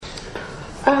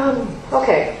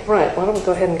Okay, right. Why don't we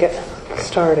go ahead and get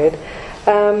started?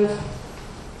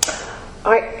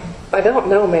 I don't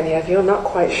know many of you. I'm not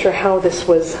quite sure how this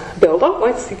was built. Oh,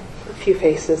 I see a few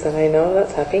faces that I know.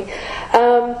 That's happy.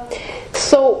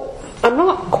 So I'm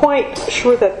not quite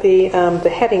sure that the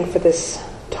heading for this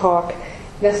talk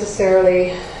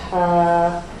necessarily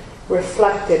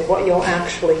reflected what you'll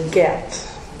actually get.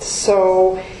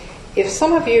 So if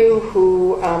some of you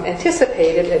who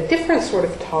anticipated a different sort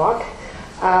of talk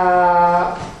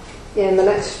in the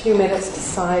next few minutes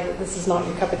decide that this is not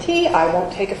your cup of tea, I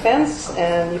won't take offense,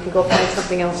 and you can go find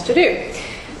something else to do.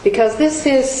 Because this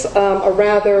is a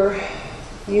rather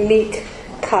unique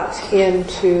cut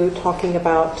into talking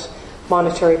about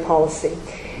monetary policy.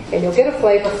 And you'll get a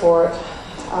flavor for it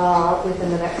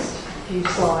within the next few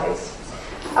slides.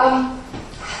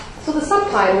 So the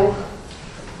subtitle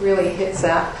really hits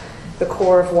at the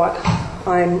core of what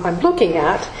I'm looking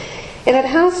at. And it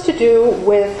has to do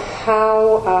with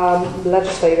how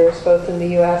legislators, both in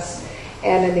the US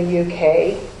and in the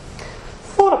UK,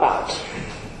 thought about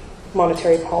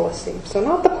monetary policy. So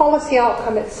not the policy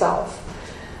outcome itself,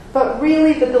 but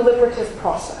really the deliberative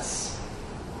process.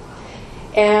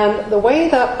 And the way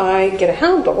that I get a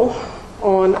handle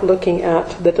on looking at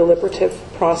the deliberative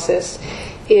process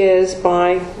is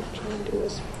by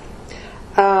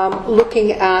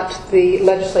looking at the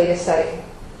legislative setting.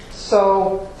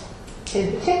 So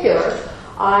in particular,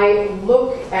 I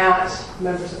look at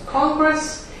members of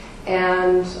Congress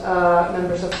and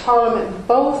members of Parliament,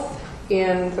 both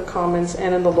in the Commons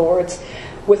and in the Lords,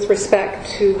 with respect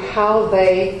to how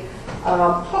they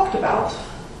talked about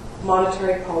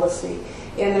monetary policy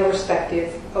in their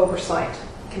respective oversight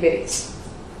committees.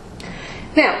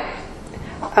 Now,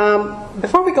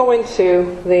 before we go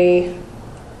into the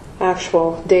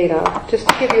actual data, just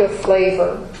to give you a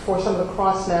flavor for some of the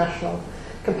cross-national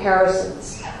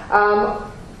comparisons.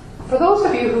 For those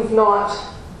of you who've not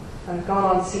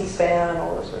gone on C-SPAN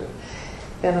or sort of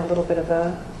been a little bit of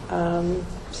a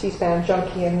C-SPAN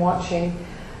junkie and watching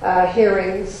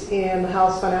hearings in the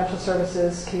House Financial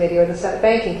Services Committee or the Senate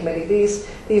Banking Committee,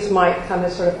 these might come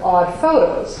as sort of odd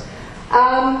photos.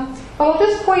 But I'll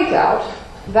just point out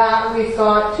that we've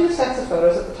got two sets of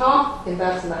photos at the top, and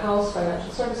that's in the House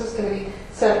Financial Services Committee.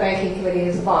 Senate Banking Committee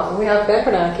is at the bottom. We have Ben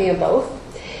Bernanke in both.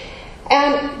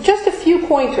 And just a few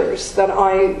pointers that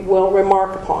I will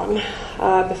remark upon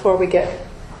before we get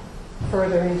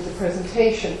further into the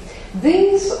presentation.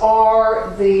 These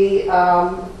are the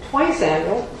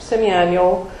twice-annual,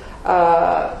 semi-annual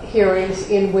hearings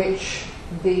in which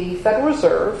the Federal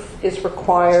Reserve is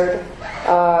required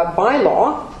by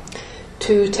law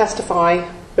to testify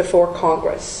before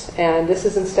Congress. And this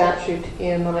is in statute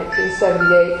in the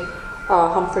 1978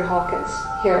 Humphrey Hawkins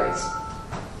hearings.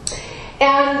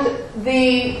 And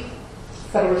the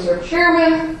Federal Reserve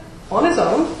Chairman, on his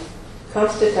own,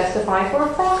 comes to testify for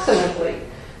approximately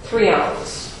 3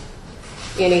 hours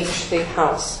in each the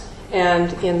House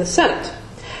and in the Senate.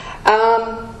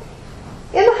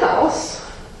 In the House,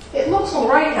 it looks on the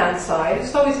right-hand side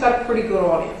as though he's got a pretty good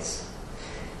audience.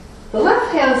 The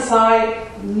left-hand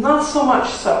side, not so much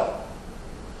so.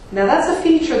 Now that's a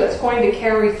feature that's going to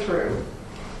carry through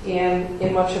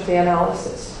in much of the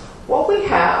analysis. What we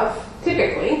have,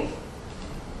 typically,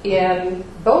 in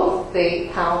both the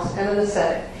House and in the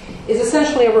Senate, is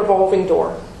essentially a revolving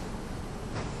door.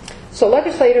 So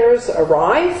legislators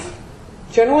arrive,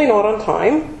 generally not on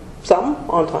time, some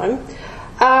on time,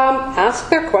 ask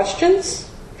their questions,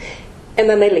 and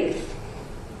then they leave.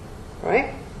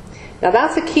 Right? Now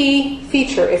that's a key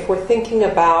feature if we're thinking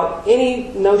about any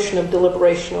notion of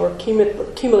deliberation or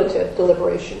cumulative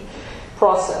deliberation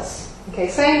process. Okay,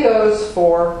 same goes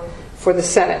for the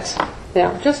Senate.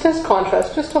 Now, just as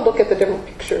contrast, just to look at the different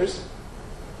pictures,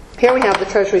 here we have the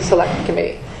Treasury Select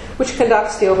Committee, which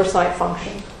conducts the oversight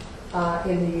function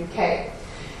in the UK.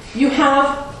 You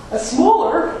have a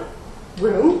smaller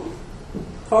room,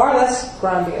 far less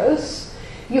grandiose.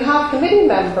 You have committee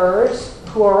members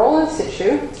who are all in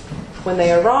situ. When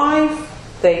they arrive,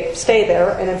 they stay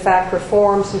there, and in fact,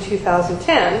 reforms in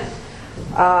 2010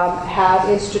 have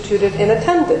instituted an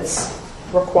attendance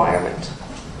requirement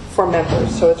for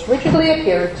members. So it's rigidly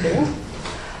adhered to.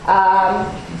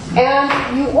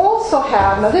 And you also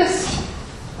have, now this,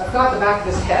 I've got the back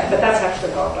of his head, but that's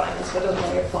actually Bob Diamond, so it doesn't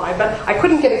really apply. But I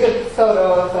couldn't get a good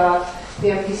photo of the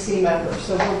MPC members,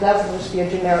 so that will just be a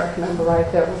generic member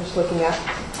right there. We're just looking at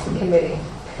the committee.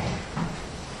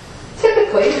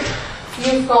 Typically,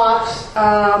 you've got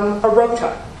a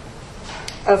rota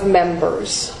of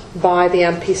members by the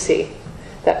MPC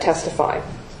that testify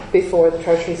before the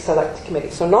Treasury Select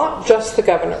Committee. So not just the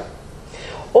governor.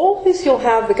 All always you'll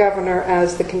have the governor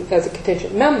as a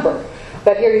contingent member.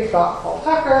 But here you've got Paul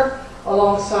Tucker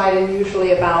alongside, and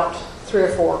usually about 3 or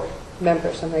 4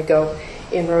 members, and they go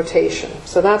in rotation.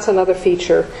 So that's another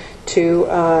feature to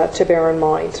bear in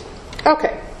mind.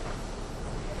 Okay.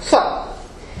 So,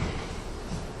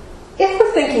 if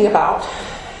we're thinking about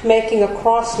making a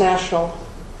cross-national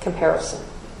comparison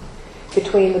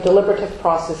between the deliberative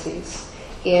processes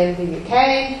in the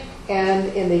UK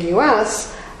and in the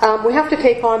US, we have to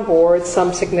take on board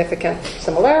some significant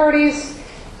similarities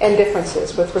and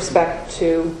differences with respect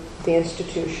to the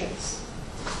institutions.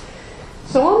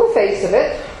 So on the face of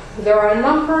it, there are a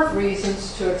number of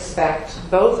reasons to expect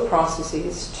both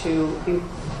processes to be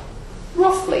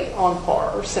roughly on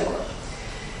par or similar.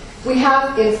 We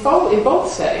have, in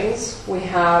both settings, we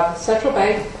have central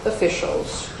bank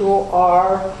officials who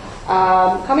are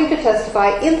coming to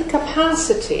testify in the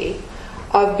capacity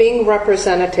of being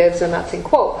representatives, and that's in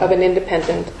quote, of an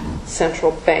independent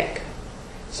central bank.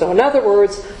 So in other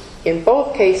words, in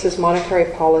both cases,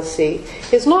 monetary policy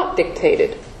is not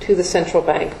dictated to the central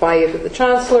bank by either the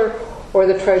Chancellor or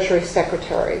the Treasury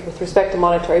Secretary. With respect to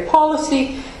monetary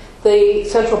policy, the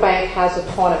central bank has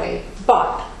autonomy,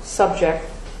 but subject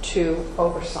to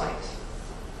oversight.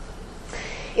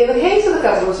 In the case of the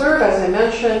Federal Reserve, as I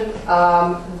mentioned,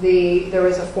 there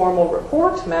is a formal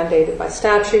report mandated by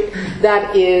statute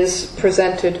that is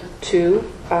presented to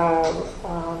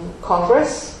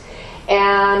Congress,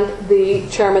 and the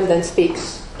chairman then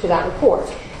speaks to that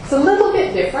report. It's a little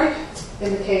bit different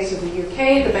in the case of the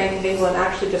UK. The Bank of England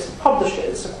actually just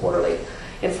publishes a quarterly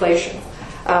inflation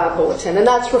bulletin, and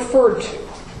that's referred to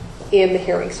in the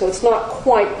hearing, so it's not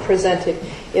quite presented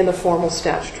in the formal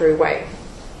statutory way.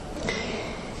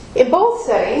 In both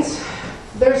settings,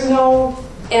 there's no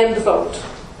end vote.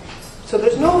 So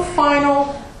there's no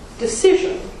final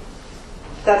decision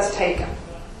that's taken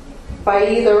by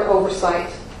either oversight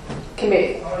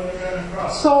committee.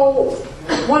 So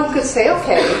one could say,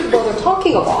 okay, well, they're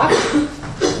talking a lot,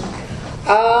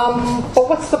 but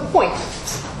what's the point?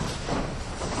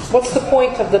 What's the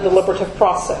point of the deliberative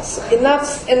process? And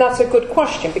that's a good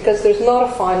question, because there's not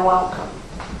a final outcome.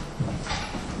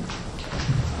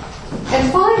 And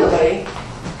finally,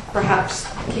 perhaps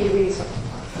the key reason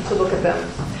to look at them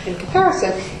in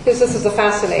comparison is this is a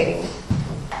fascinating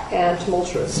and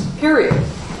tumultuous period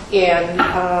in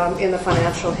the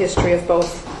financial history of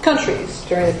both countries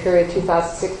during the period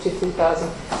 2006 to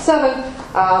 2007.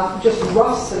 Just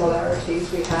rough similarities.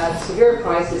 We had severe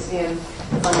crises in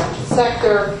the financial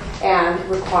sector, and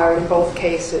required in both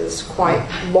cases quite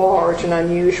large and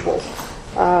unusual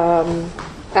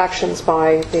actions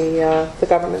by the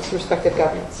governments, respective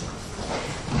governments.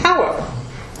 However,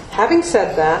 having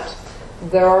said that,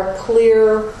 there are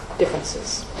clear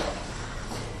differences,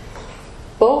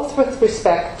 both with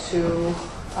respect to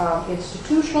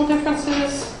institutional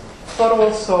differences, but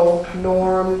also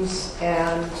norms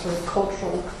and sort of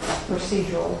cultural,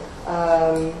 procedural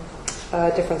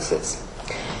differences.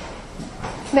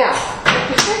 Now,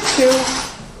 with respect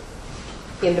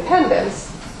to independence,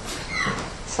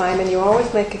 Simon, you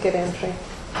always make a good entry.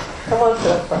 Come on to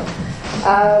the front.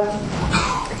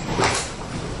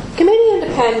 Committee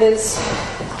independence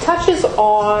touches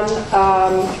on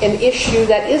an issue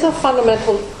that is of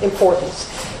fundamental importance.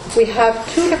 We have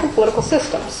 2 different political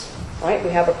systems, right? We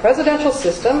have a presidential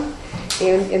system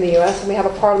in the US, and we have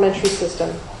a parliamentary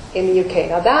system in the UK.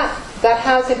 Now that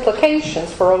has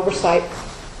implications for oversight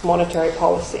monetary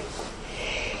policy.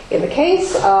 In the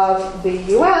case of the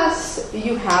US,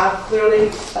 you have clearly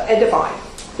a divide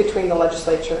between the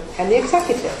legislature and the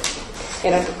executive.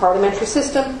 In a parliamentary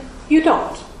system, you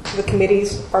don't. The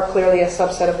committees are clearly a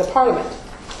subset of the parliament.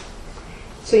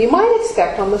 So you might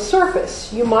expect on the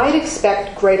surface, you might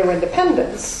expect greater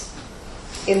independence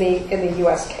in the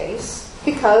US case,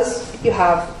 because you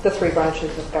have the 3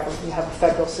 branches of government. You have a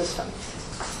federal system.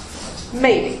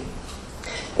 Maybe.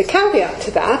 The caveat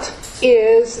to that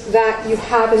is that you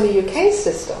have in the UK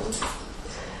system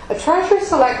a Treasury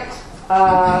Select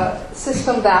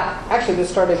system that actually was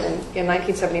started in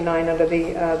 1979 under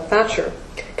the Thatcher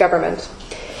government,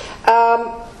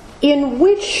 in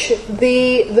which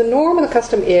the norm and the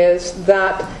custom is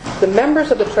that the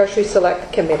members of the Treasury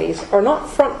Select committees are not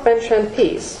front bench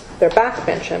MPs, they're back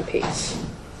bench MPs.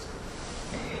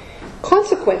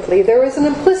 Consequently, there is an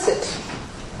implicit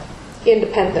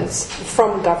independence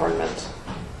from government,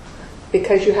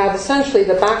 because you have essentially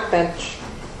the backbench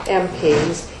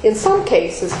MPs, in some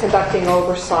cases, conducting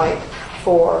oversight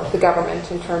for the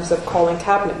government in terms of calling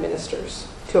cabinet ministers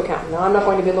to account. Now, I'm not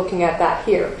going to be looking at that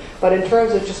here, but in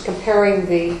terms of just comparing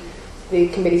the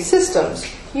committee systems,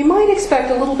 you might expect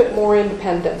a little bit more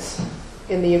independence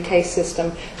in the UK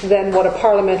system than what a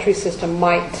parliamentary system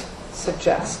might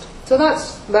suggest. So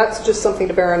that's just something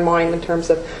to bear in mind in terms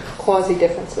of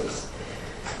quasi-differences.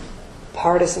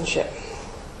 Partisanship.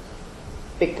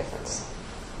 Big difference.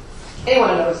 Anyone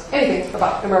who knows anything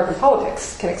about American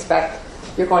politics can expect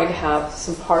you're going to have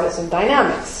some partisan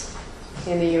dynamics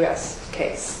in the US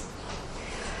case.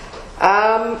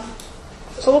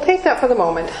 So we'll take that for the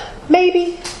moment.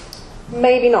 Maybe,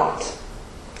 maybe not.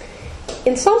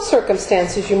 In some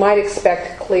circumstances, you might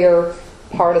expect clear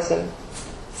partisan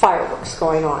fireworks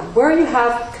going on, where you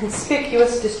have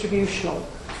conspicuous distributional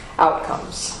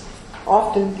outcomes,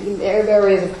 often in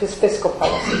areas of fiscal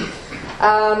policy.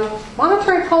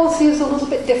 Monetary policy is a little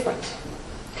bit different.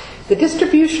 The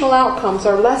distributional outcomes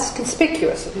are less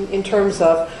conspicuous in terms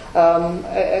of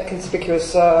a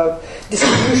conspicuous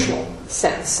distributional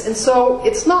sense. And so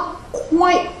it's not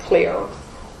quite clear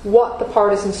what the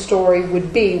partisan story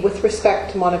would be with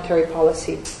respect to monetary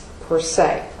policy per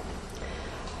se.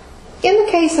 In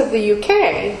the case of the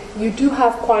UK, you do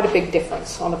have quite a big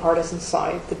difference on the partisan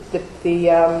side.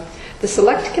 The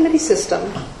Select Committee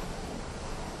system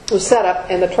was set up,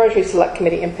 and the Treasury Select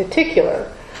Committee in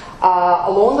particular,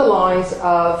 along the lines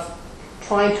of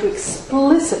trying to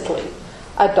explicitly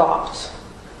adopt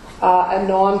a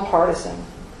non-partisan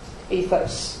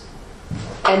ethos.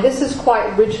 And this is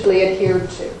quite rigidly adhered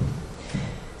to.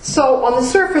 So on the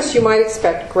surface, you might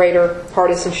expect greater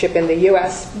partisanship in the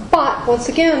US, but once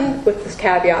again, with this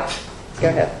caveat, go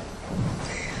ahead.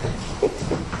 With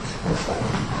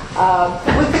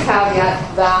the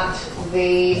caveat that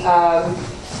the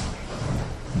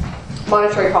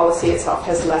monetary policy itself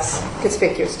has less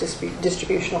conspicuous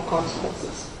distributional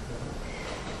consequences.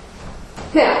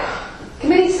 Now,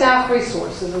 committee staff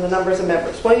resources and the numbers of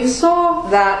members. Well, you saw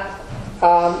that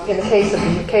in the case of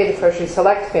the UK, the Treasury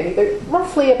Select Committee, there are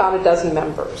roughly about a dozen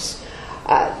members.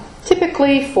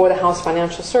 Typically, for the House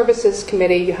Financial Services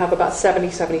Committee, you have about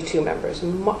 70, 72 members, a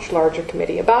much larger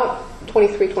committee, about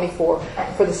 23, 24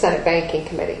 for the Senate Banking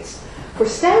Committees. For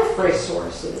staff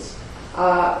resources,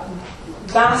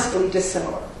 vastly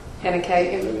dissimilar. And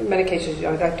in many cases,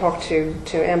 I talked to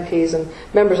MPs and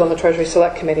members on the Treasury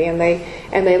Select Committee, and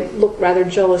they look rather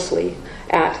jealously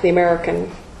at the American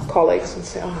colleagues and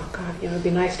say, "Oh God, it'd be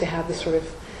nice to have the sort of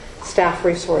staff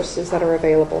resources that are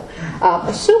available,"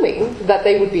 assuming that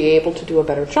they would be able to do a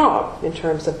better job in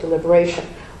terms of deliberation.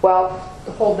 Well,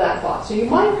 hold that thought. So you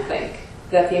might think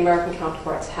that the American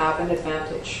counterparts have an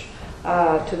advantage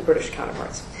to the British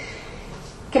counterparts.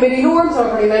 Committee norms,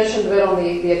 I've already mentioned a bit on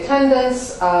the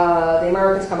attendance. The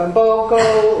Americans come in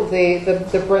BOGO.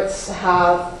 The Brits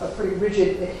have a pretty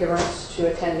rigid adherence to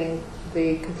attending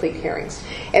the complete hearings.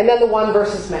 And then the one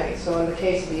versus many. So in the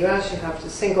case of the U.S., you have the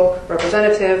single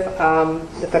representative,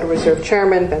 the Federal Reserve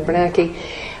Chairman, Ben Bernanke,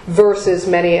 versus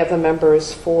many of the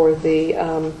members for the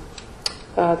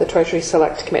Treasury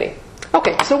Select Committee.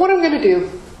 Okay, so what do we do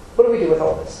with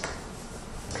all this?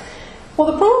 Well,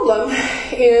 the problem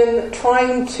in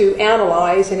trying to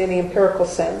analyze in any empirical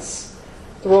sense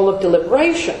the role of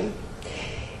deliberation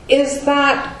is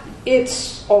that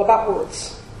it's all about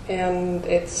words and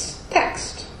it's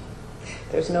text.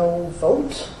 There's no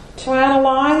vote to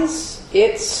analyze.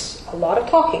 It's a lot of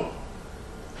talking.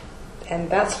 And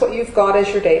that's what you've got as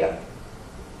your data.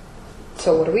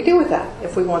 So what do we do with that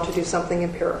if we want to do something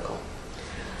empirical?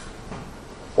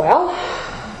 Well,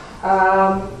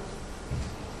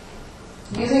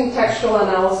 using textual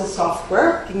analysis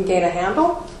software, you can gain a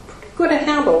handle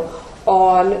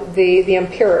on the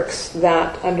empirics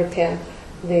that underpin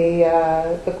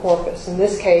the corpus. In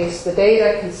this case, the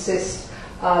data consists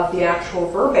of the actual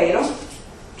verbatim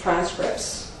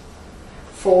transcripts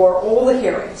for all the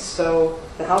hearings. So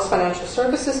the House Financial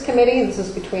Services Committee, this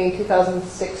is between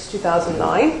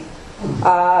 2006-2009,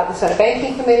 the Senate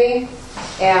Banking Committee,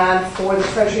 and for the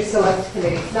Treasury Select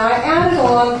Committee. Now I added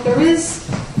on, there is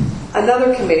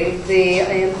another committee,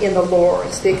 in the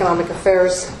Lords, the Economic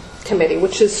Affairs Committee,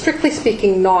 which is strictly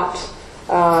speaking not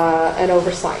an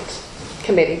oversight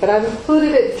committee, but I've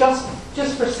included it just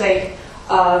for sake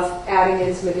of adding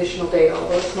in some additional data,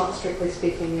 although it's not strictly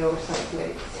speaking the oversight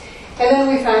committee. And then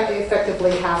we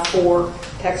effectively have 4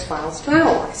 text files to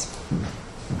analyze.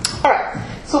 All right.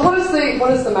 So what does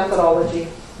the methodology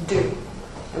do,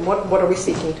 and what are we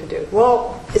seeking to do?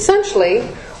 Well, essentially,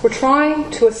 we're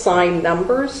trying to assign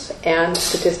numbers and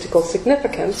statistical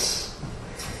significance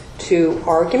to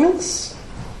arguments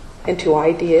and to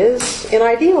ideas, and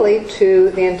ideally to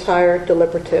the entire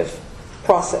deliberative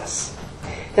process.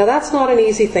 Now that's not an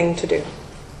easy thing to do,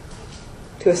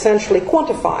 to essentially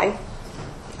quantify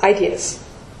ideas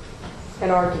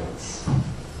and arguments.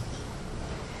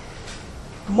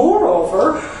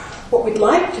 Moreover, what we'd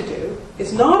like to do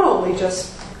is not only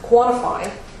just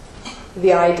quantify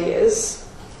the ideas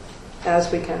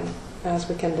as we can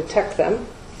detect them,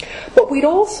 but we'd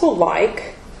also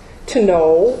like to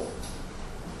know,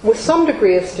 with some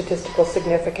degree of statistical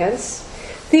significance,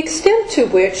 the extent to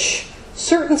which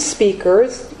certain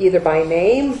speakers, either by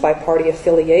name, by party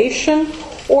affiliation,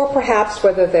 or perhaps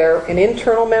whether they're an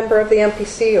internal member of the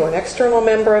MPC or an external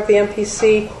member of the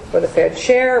MPC, or the Fed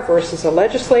chair versus a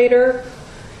legislator,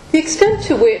 the extent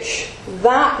to which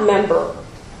that member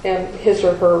and his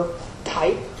or her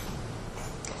type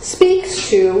speaks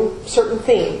to certain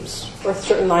themes or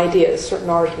certain ideas, certain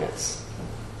arguments.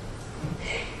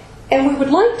 And we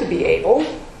would like to be able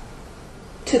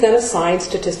to then assign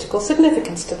statistical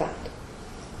significance to that.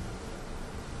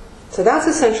 So that's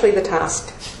essentially the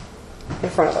task in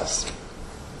front of us.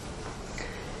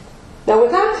 Now,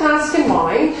 with that task in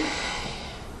mind,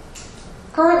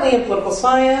 currently in political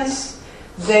science,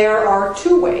 there are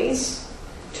two ways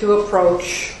to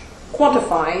approach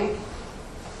quantifying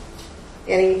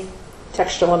any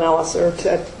textual analysis or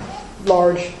a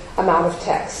large amount of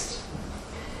text.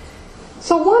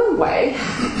 So one way,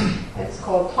 and it's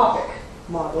called topic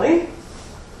modeling,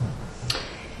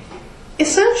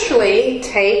 essentially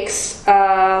takes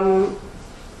a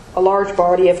large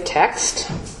body of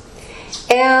text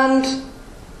and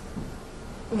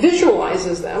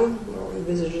visualizes them, or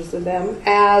envisages them,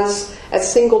 as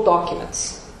single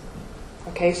documents.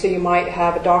 Okay, so you might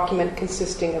have a document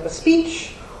consisting of a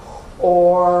speech,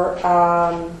 or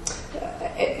a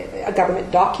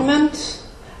government document,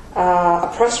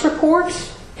 a press report,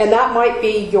 and that might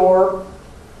be your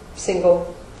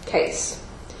single case.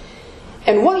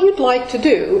 And what you'd like to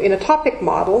do in a topic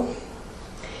model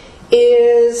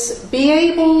is be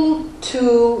able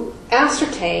to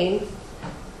ascertain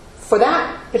for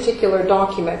that particular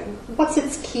document what's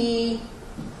its key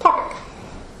topic.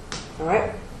 All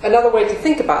right? Another way to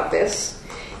think about this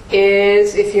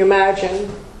is if you imagine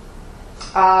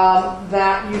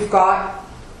that you've got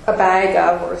a bag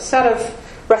of or a set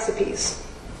of recipes.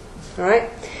 All right?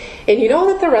 And you know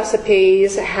that the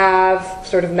recipes have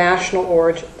sort of national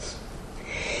origins.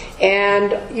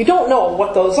 And you don't know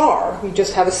what those are. You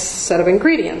just have a set of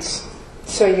ingredients.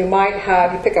 So you might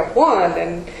have, you pick up one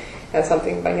and has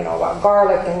something, about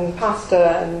garlic and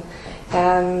pasta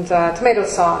and tomato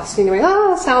sauce. And you're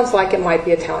like, it sounds like it might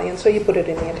be Italian. So you put it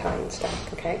in the Italian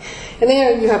stack, okay? And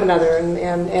then you have another,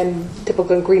 and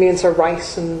typical ingredients are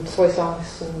rice and soy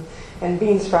sauce and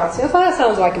bean sprouts. So that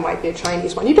sounds like it might be a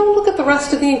Chinese one. You don't look at the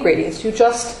rest of the ingredients. You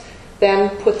just then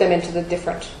put them into the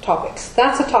different topics.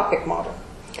 That's a topic model.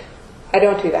 I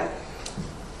don't do that.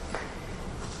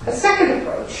 A second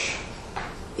approach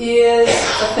is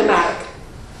a thematic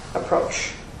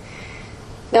approach.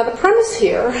 Now, the premise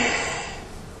here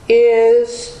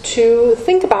is to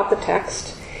think about the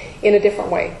text in a different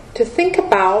way. To think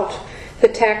about the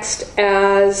text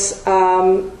as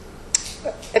a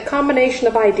combination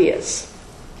of ideas.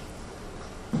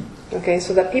 Okay,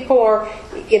 so that people are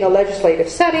in a legislative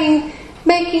setting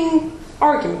making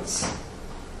arguments.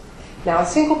 Now, a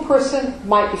single person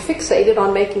might be fixated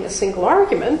on making a single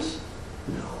argument,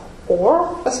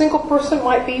 or a single person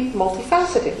might be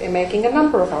multifaceted in making a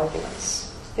number of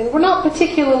arguments. And we're not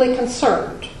particularly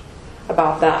concerned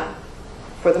about that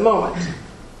for the moment.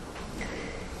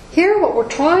 Here, what we're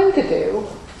trying to do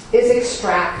is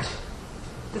extract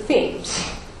the themes,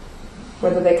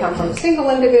 whether they come from a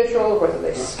single individual, whether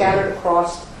they're scattered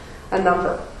across a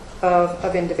number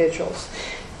of individuals.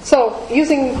 So,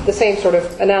 using the same sort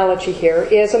of analogy here,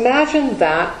 is imagine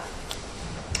that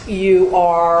you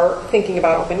are thinking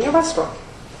about opening a restaurant.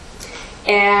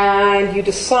 And you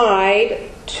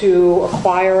decide to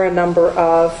acquire a number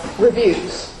of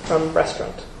reviews from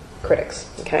restaurant critics.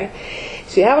 Okay?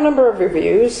 So you have a number of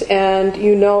reviews, and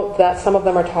you note that some of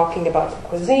them are talking about the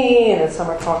cuisine, and some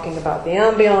are talking about the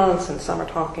ambiance, and some are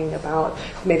talking about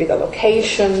maybe the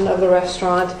location of the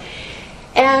restaurant.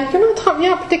 And you're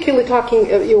not particularly talking,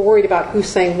 you're worried about who's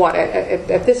saying what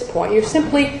at this point. You're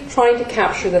simply trying to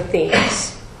capture the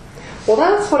themes. Well,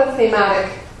 that's what a thematic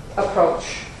approach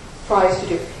tries to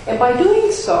do. And by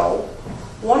doing so,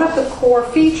 one of the core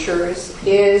features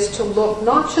is to look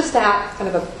not just at kind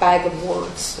of a bag of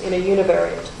words in a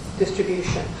univariate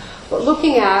distribution, but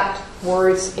looking at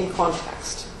words in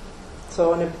context.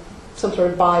 So in some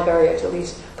sort of bivariate, at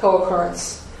least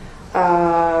co-occurrence,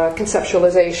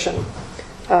 conceptualization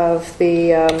of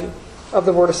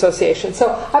the word association.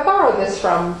 So I borrowed this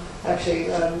from, actually,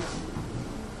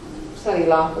 Sunny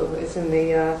La, who is in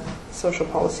the social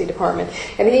policy department.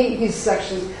 And he's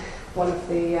actually one of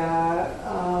the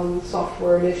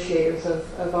software initiators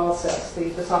of ALSES,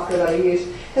 the software that I use.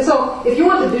 And so if you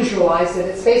want to visualize it,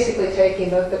 it's basically taking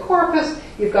the corpus,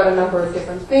 you've got a number of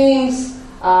different themes,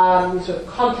 sort of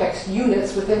context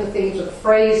units within the themes or the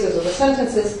phrases or the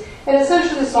sentences, and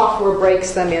essentially the software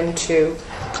breaks them into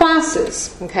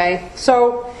classes. Okay,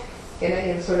 so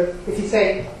in sort of, if you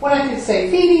say, when I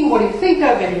say feeding, what do you think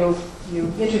of? And you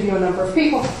interview a number of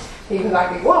people, and you can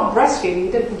like, well, breastfeeding.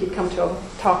 You didn't think you'd come to a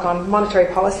talk on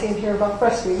monetary policy and hear about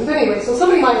breastfeeding. But anyway, so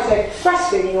somebody might say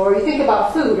breastfeeding, or you think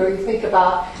about food, or you think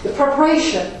about the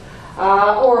preparation,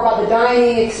 or about the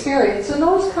dining experience, and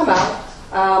those come out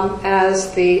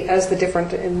as the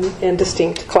different and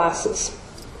distinct classes.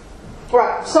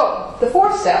 Right, so the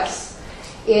 4 steps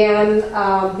in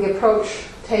the approach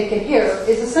taken here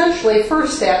is essentially,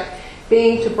 first step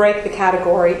being to break the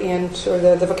category into,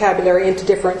 or the vocabulary into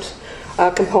different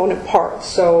component parts.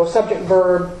 So subject,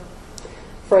 verb,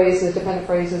 phrases, dependent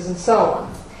phrases, and so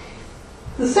on.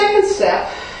 The second step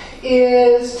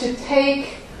is to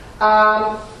take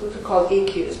what we call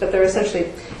EQs, but they're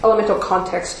essentially elemental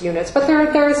context units, but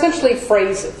they're essentially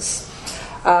phrases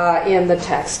in the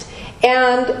text.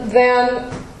 And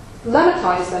then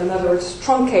lematize them, in other words,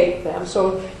 truncate them.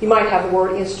 So you might have the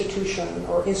word institution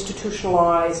or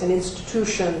institutionalize and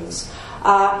institutions,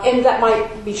 and that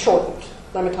might be shortened,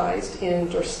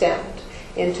 lemmatized, or stemmed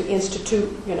into institute,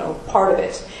 part of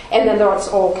it. And then there's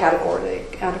all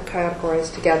categories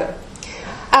together.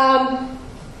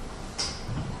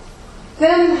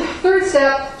 Then third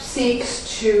step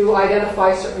seeks to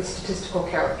identify certain statistical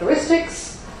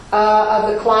characteristics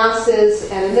of the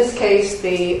classes, and in this case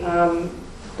the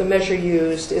measure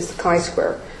used is the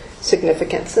chi-square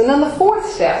significance. And then the fourth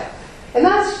step, and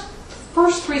that's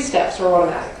first 3 steps are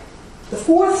automatic. The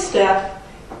fourth step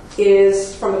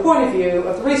is, from the point of view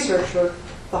of the researcher,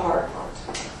 the hard part.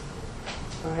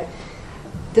 All right.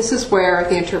 This is where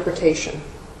the interpretation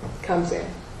comes in.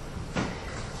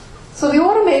 So the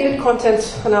automated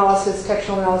content analysis,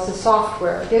 textual analysis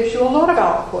software gives you a lot of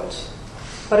output,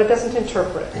 but it doesn't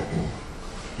interpret.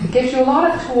 It gives you a lot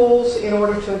of tools in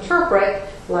order to interpret,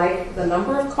 like the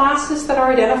number of classes that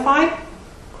are identified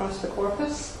across the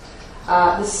corpus,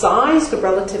 the size, the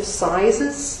relative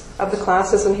sizes of the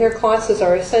classes, and here classes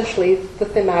are essentially the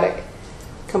thematic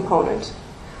component.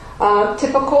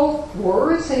 Typical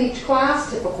words in each class,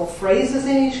 typical phrases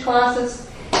in each class,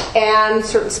 and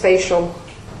certain spatial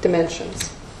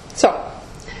dimensions. So,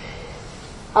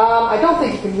 I don't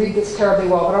think you can read this terribly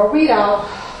well, but I'll read out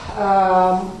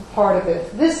part of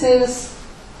it. This is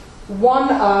one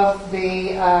of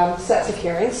the sets of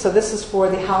hearings. So this is for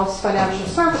the House Financial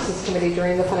Services Committee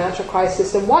during the financial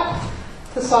crisis. And what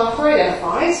the software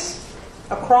identifies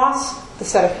across the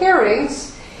set of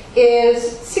hearings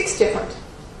is 6 different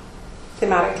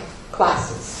thematic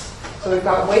classes. So we've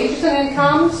got wages and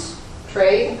incomes,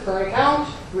 trade and current account,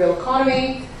 real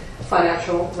economy,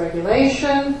 financial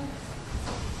regulation,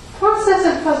 process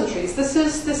and pleasantries. This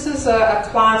is a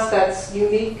class that's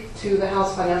unique to the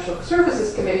House Financial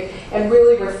Services Committee and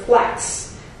really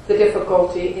reflects the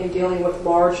difficulty in dealing with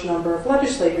large number of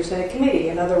legislators in a committee.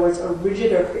 In other words, a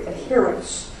rigid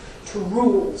adherence to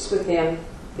rules within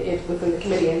the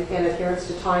committee and adherence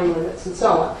to time limits and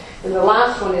so on. And the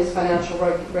last one is financial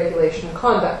regulation and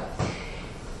conduct.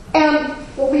 And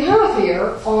what we have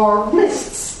here are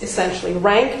lists, essentially,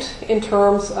 ranked in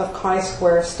terms of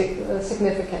chi-square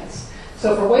significance.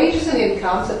 So for wages and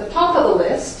incomes, at the top of the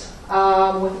list, with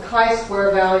a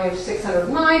chi-square value of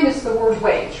 609, is the word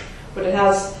wage. But it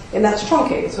has, and that's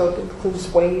truncated, so it includes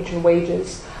wage and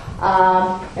wages.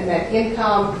 And then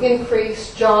income,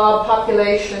 increase, job,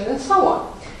 population, and so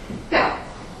on. Now,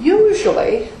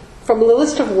 usually, from the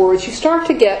list of words, you start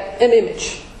to get an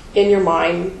image in your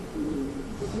mind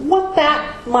what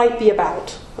that might be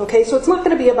about. Okay, so it's not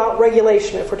going to be about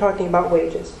regulation if we're talking about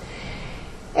wages.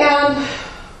 And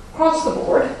across the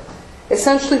board,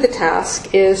 essentially the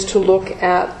task is to look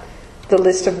at the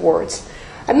list of words.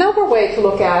 Another way to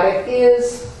look at it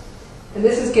is, and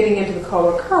this is getting into the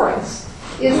co-occurrence,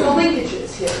 is the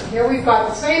linkages here. Here we've got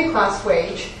the same class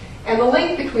wage, and the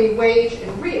link between wage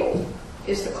and real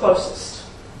is the closest.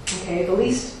 Okay, the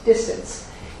least distance.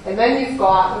 And then you've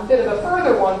got a bit of a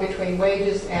further one between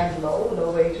wages and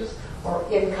low wages, or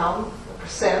income, or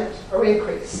percent, or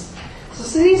increase.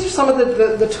 So these are some of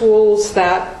the tools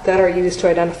that are used to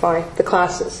identify the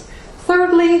classes.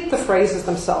 Thirdly, the phrases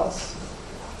themselves.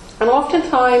 And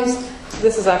oftentimes,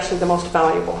 this is actually the most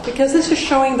valuable, because this is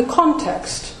showing the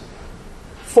context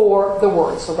for the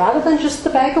words. So rather than just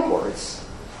the bag of words,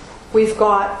 we've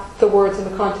got the words in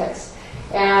the context.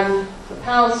 And the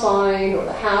pound sign or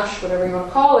the hash, whatever you want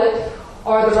to call it,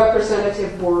 are the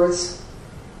representative words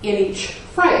in each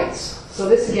phrase. So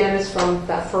this again is from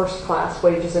that first class,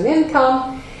 wages and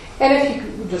income. And if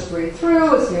you just read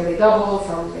through, it's nearly double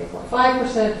from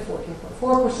 8.5% to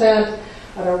 14.4%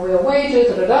 at our real wages.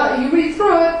 You read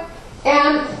through it,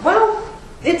 and well,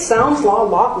 it sounds a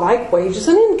lot like wages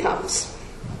and incomes.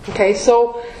 Okay,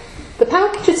 so the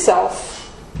package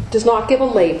itself does not give a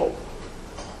label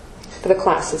for the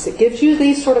classes. It gives you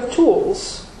these sort of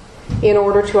tools in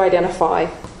order to identify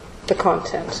the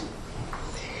content.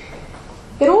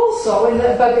 It also,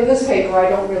 but in this paper I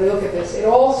don't really look at this, it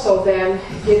also then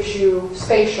gives you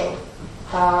spatial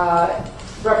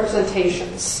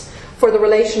representations for the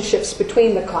relationships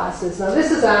between the classes. Now this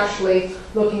is actually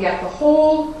looking at the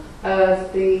whole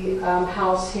of the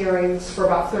House hearings for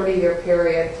about 30-year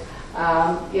period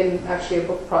in actually a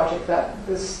book project that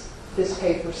this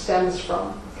paper stems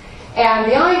from.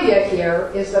 And the idea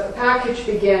here is that the package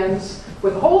begins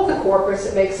with the whole of the corpus.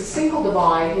 It makes a single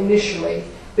divide initially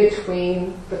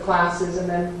between the classes and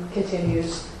then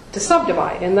continues to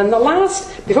subdivide. And then the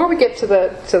last, before we get to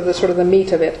the sort of the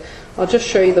meat of it, I'll just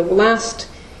show you the last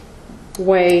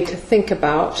way to think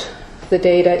about the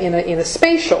data in a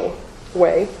spatial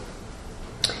way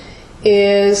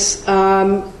is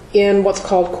in what's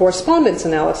called correspondence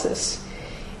analysis.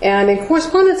 And in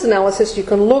correspondence analysis, you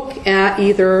can look at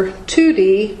either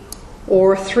 2D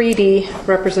or 3D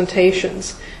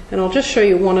representations. And I'll just show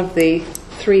you one of the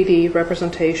 3D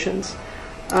representations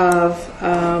of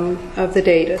the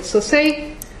data. So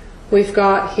say we've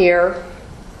got here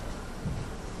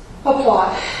a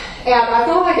plot, and I've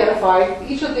now identified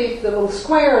each of the little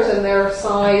squares, and they're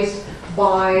sized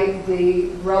by the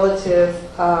relative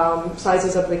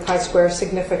sizes of the chi-square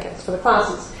significance for the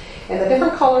classes. And the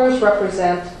different colors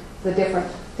represent the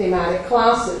different thematic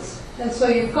classes. And so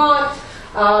you've got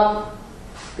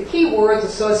the keywords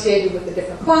associated with the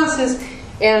different classes,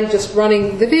 and just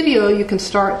running the video, you can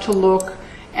start to look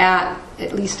at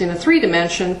least in a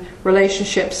 3-dimension,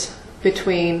 relationships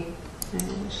between,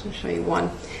 I'm just going to show you one.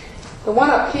 The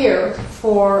one up here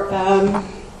for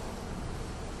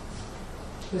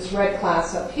this red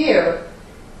class up here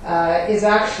is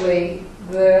actually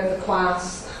the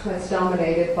class that's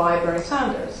dominated by Bernie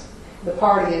Sanders. The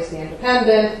party is the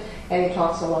Independent, and he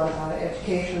talks a lot about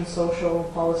education, social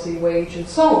policy, wage, and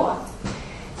so on.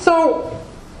 So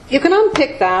you can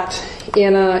unpick that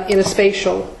in a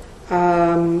spatial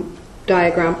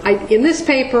diagram. In this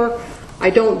paper,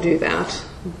 I don't do that,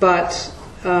 but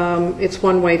it's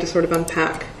one way to sort of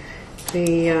unpack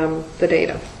the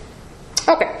data.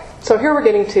 Okay, so here we're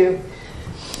getting to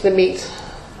the meat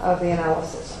of the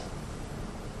analysis.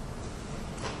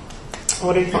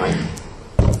 What do you find?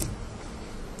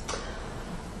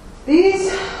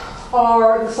 These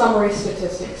are the summary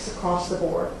statistics across the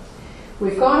board.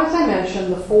 We've got, as I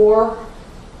mentioned, the 4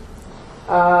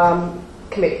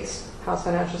 committees: House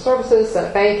Financial Services,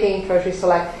 Senate Banking, Treasury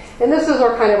Select, and this is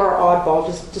our kind of our oddball,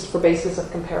 just for basis of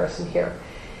comparison here.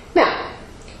 Now,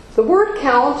 the word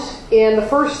count in the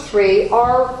first 3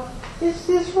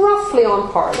 is roughly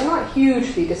on par. They're not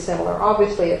hugely dissimilar.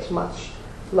 Obviously, it's much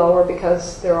lower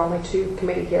because there are only 2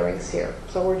 committee hearings here.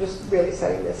 So we're just really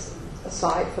setting this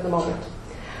aside for the moment.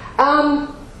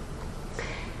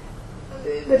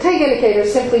 The TAG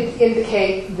indicators simply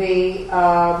indicate the,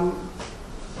 let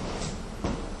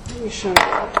me show you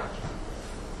that.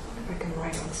 If I can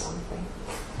write on something.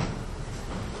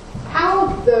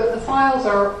 How the files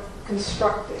are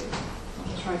constructed, I'll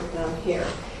just write it down here,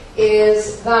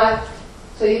 is that,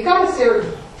 so you've got a series,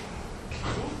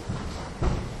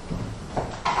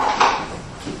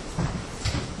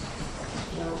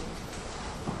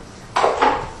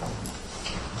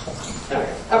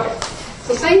 okay.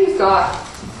 So say you've got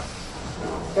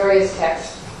various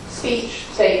text, speech,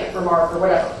 statement, remark, or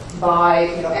whatever, by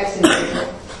X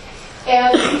individual.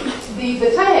 And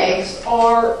the tags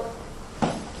are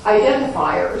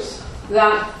identifiers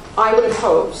that I would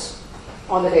impose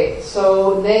on the data.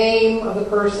 So name of the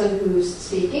person who's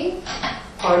speaking,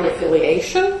 party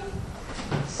affiliation,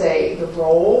 say the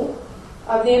role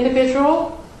of the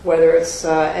individual, whether it's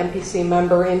MPC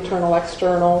member, internal,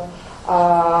 external,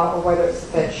 or whether it's the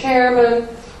Fed chairman,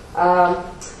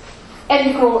 and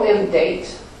you can roll in the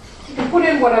date. You can put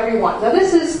in whatever you want. Now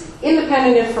this is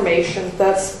independent information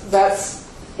that's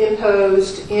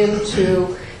imposed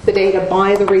into the data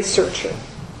by the researcher.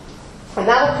 And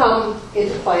that'll come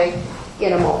into play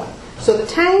in a moment. So the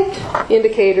tagged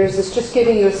indicators is just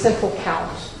giving you a simple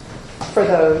count for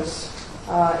those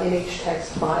in each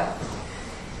text file.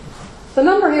 The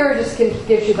number here just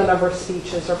gives you the number of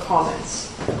speeches or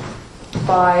comments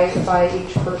by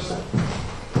each person.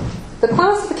 The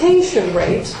classification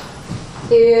rate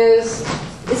is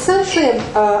essentially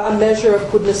a measure of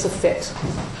goodness of fit.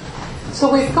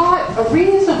 So we've got a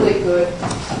reasonably good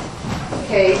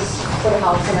case for the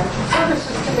House Financial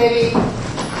Services Committee,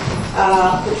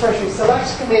 the Treasury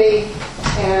Select Committee,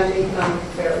 and the Economic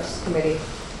Affairs Committee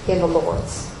in the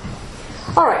Lords.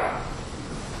 All right.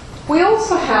 We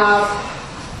also have,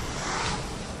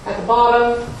 at the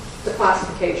bottom, the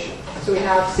classification. So we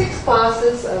have 6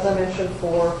 classes, as I mentioned,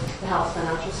 for the House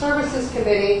Financial Services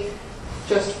Committee,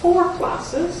 just 4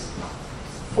 classes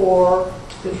for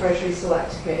the Treasury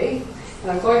Select Committee.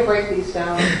 And I'm going to break these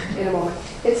down in a moment.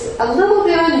 It's a little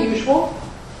bit unusual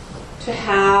to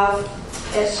have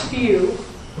as few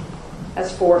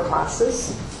as 4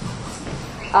 classes.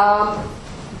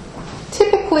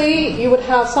 Typically, you would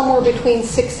have somewhere between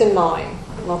 6 and 9.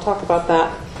 And I'll talk about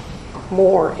that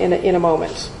more in a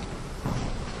moment.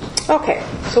 Okay,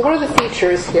 so what are the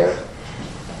features here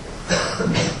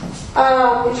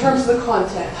in terms of the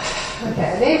content?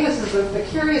 Okay, I named this as the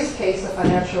curious case of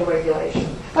financial regulation.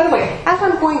 By the way, as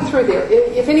I'm going through there,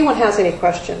 if anyone has any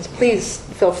questions, please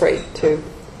feel free to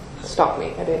stop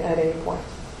me at any point.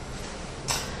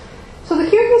 So the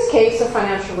curious case of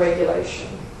financial regulation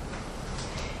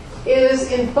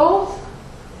is in both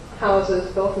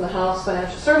houses, both in the House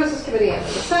Financial Services Committee and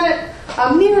in the Senate,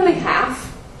 nearly half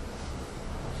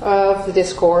of the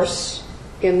discourse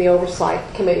in the oversight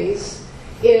committees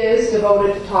is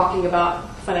devoted to talking about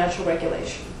financial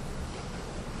regulation.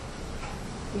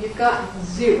 You've got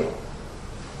 0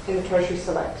 in the Treasury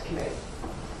Select Committee.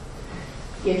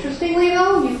 Interestingly,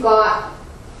 though, you've got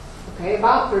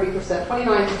about 30%,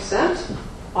 29%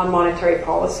 on monetary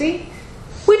policy,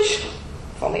 which,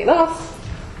 funnily enough,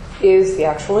 is the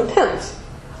actual intent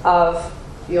of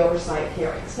the oversight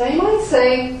hearings. Now, you might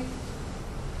say,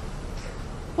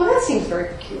 well, that seems very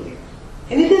peculiar.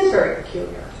 And it is very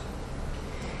peculiar.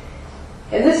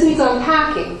 And this needs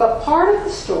unpacking. But part of the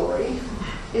story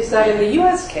is that in the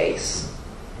U.S. case,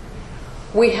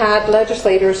 we had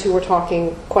legislators who were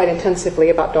talking quite intensively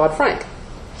about Dodd-Frank.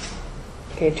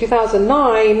 Okay, in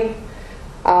 2009,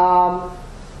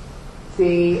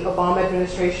 the Obama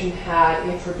administration had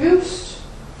introduced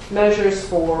measures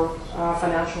for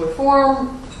financial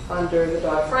reform under the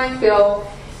Dodd-Frank bill,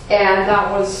 and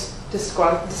that was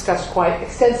discussed quite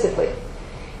extensively.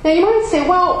 Now, you might say,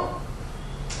 well,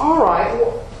 all right,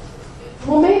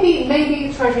 well maybe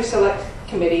the Treasury Select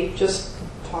Committee just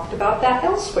talked about that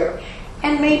elsewhere.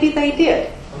 And maybe they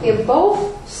did. In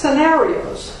both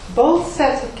scenarios, both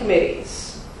sets of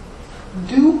committees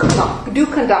do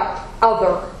conduct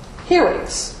other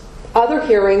hearings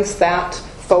that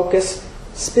focus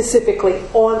specifically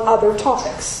on other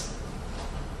topics,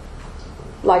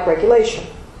 like regulation.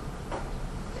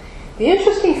 The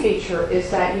interesting feature is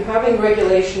that you're having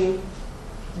regulation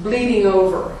bleeding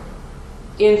over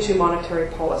into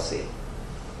monetary policy,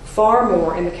 far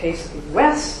more in the case of the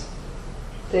US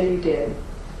than you did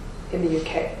in the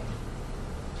UK.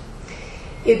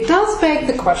 It does beg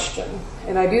the question,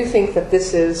 and I do think that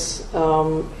this is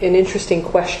an interesting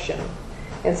question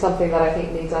and something that I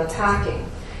think needs unpacking,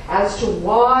 as to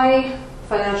why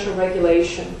financial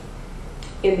regulation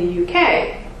in the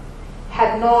UK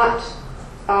had not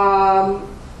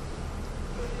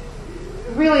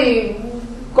really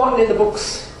gotten in the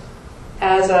books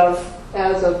as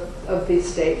of the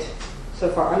state so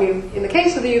far. I mean, in the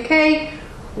case of the UK,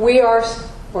 we're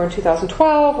in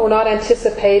 2012, we're not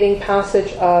anticipating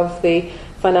passage of the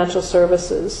Financial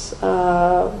Services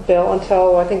bill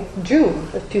until, I think, June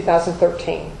of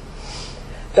 2013.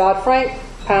 Dodd-Frank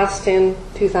passed in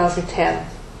 2010.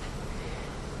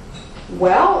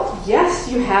 Well, yes,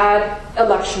 you had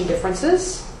election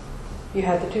differences. You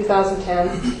had the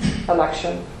 2010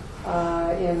 election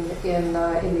in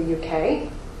the UK,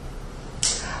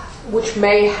 which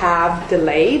may have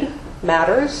delayed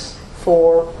matters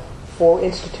for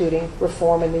instituting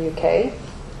reform in the UK.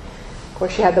 Of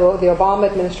course, you had the Obama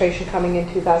administration coming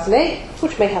in 2008,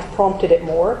 which may have prompted it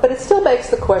more, but it still begs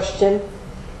the question,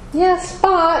 yes,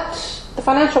 but the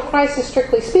financial crisis,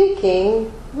 strictly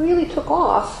speaking, really took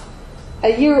off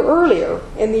a year earlier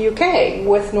in the UK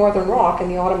with Northern Rock in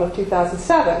the autumn of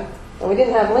 2007, and we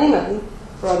didn't have Lehman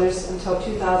Brothers until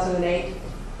 2008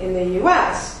 in the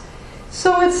US.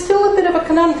 So it's still a bit of a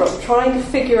conundrum trying to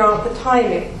figure out the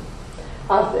timing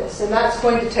of this, and that's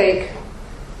going to take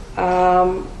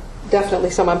definitely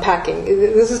some unpacking.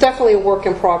 This is definitely a work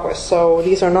in progress, so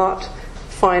these are not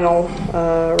final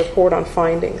report on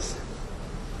findings.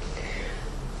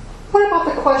 What about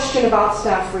the question about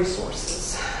staff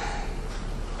resources?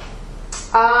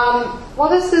 Well,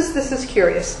 this is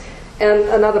curious, and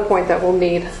another point that will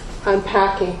need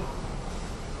unpacking.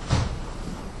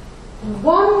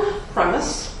 One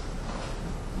premise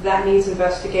that needs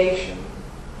investigation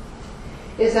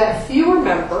is that fewer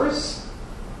members,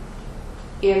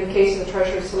 in the case of the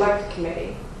Treasury Select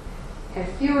Committee, and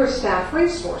fewer staff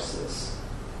resources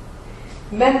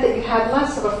meant that you had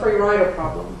less of a free rider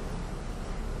problem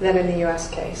than in the US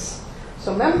case.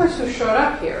 So members who showed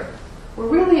up here were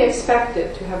really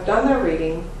expected to have done their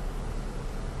reading,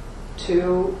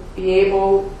 to be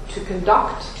able to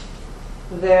conduct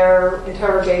their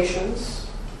interrogations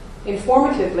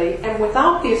informatively and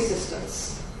without the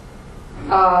assistance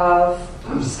of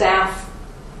staff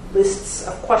lists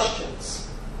of questions.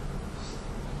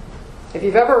 If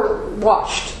you've ever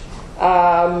watched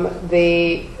either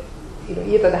the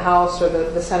House or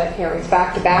the Senate hearings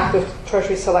back to back with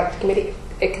Treasury Select Committee,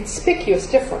 a conspicuous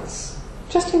difference,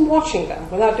 just in watching them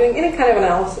without doing any kind of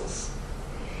analysis,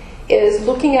 is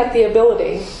looking at the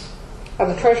ability of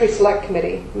the Treasury Select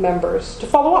Committee members to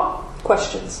follow up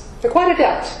questions. They're quite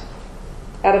adept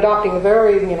at adopting a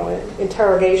very,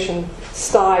 interrogation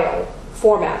style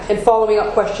format and following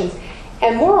up questions.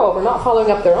 And moreover, not following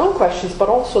up their own questions, but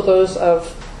also those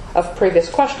of previous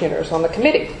questioners on the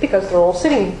committee, because they're all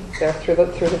sitting there through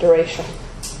the duration.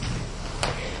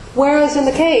 Whereas in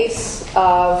the case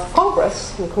of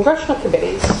Congress and congressional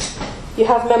committees, you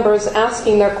have members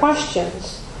asking their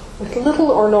questions with little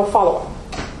or no follow-up.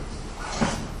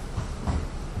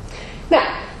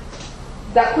 Now,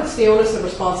 that puts the onus of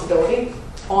responsibility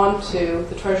onto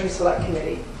the Treasury Select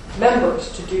Committee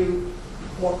members to do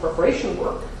more preparation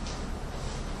work.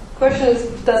 The question is,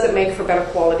 does it make for better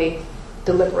quality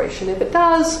deliberation? If it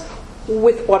does,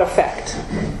 with what effect?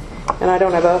 And I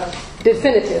don't have a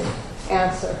definitive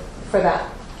answer for that.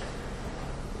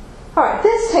 All right,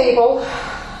 this table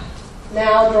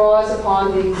now draws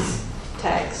upon these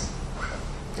tags.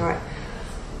 All right.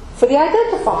 For the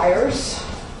identifiers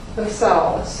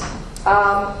themselves,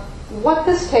 what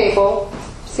this table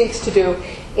seeks to do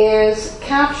is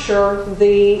capture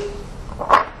the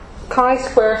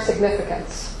chi-square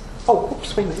significance. Oh,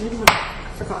 oops, wait a minute.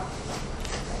 I forgot.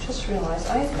 I just realized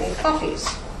I have made copies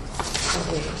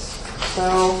of these.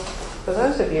 So, for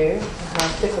those of you who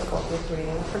have difficulties reading,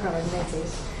 I forgot I made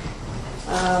these.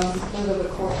 Those are the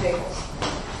core tables.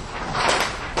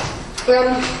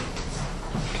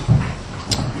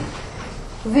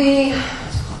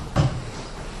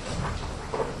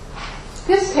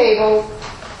 This table,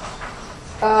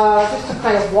 just to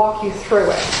kind of walk you through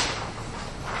it.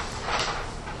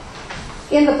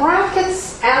 In the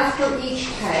brackets after each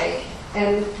tag,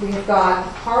 and we've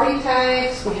got party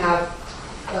tags, we have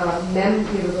the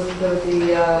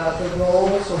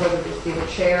role, so whether it be the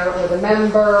chair or the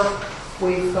member.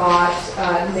 We've got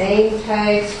name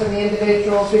tags for the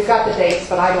individuals. We've got the dates,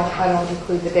 but I don't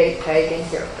include the date tag in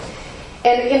here.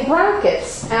 And in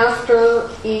brackets after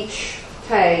each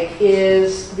tag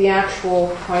is the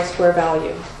actual chi-square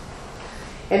value.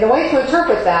 And the way to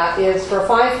interpret that is for a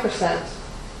 5%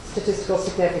 statistical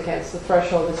significance, the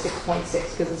threshold is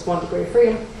 6.6 because it's 1 degree of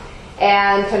freedom,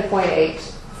 and 10.8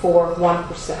 for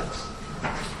 1%.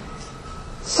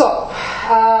 So,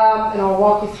 and I'll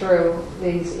walk you through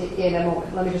these in a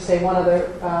moment. Let me just say one other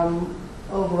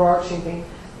overarching thing.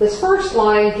 This first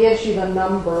line gives you the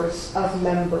numbers of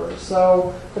members.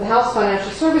 So for the House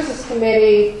Financial Services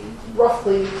Committee,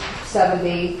 roughly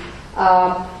 70.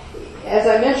 As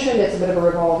I mentioned, it's a bit of a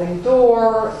revolving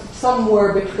door,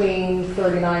 somewhere between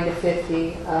 39 to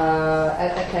 50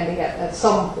 attending at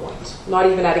some point, not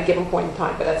even at a given point in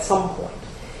time, but at some point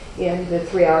in the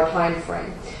 3-hour time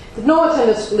frame. There's no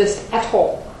attendance list at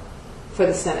all for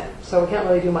the Senate, so we can't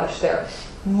really do much there.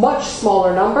 Much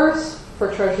smaller numbers for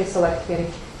Treasury Select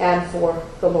Committee and for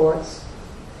the Lords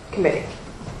Committee.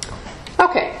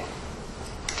 Okay,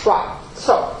 right,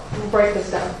 so we'll break this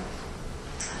down.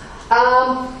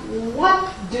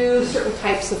 What do certain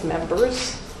types of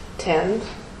members tend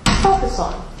to focus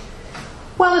on?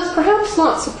 Well, it's perhaps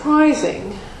not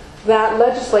surprising that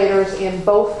legislators in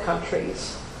both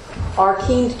countries are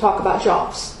keen to talk about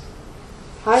jobs.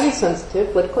 Highly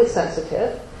sensitive, politically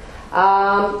sensitive.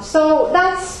 So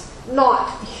that's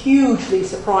not hugely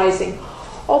surprising.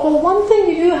 Although one thing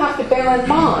you do have to bear in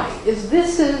mind is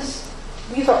these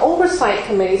are oversight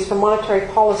committees for monetary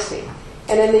policy.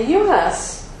 And in the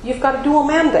U.S., you've got a dual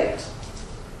mandate,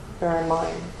 bear in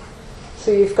mind. So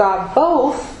you've got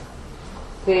both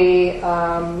the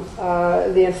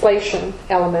inflation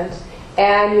element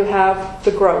and you have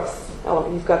the growth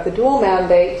element. You've got the dual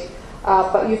mandate,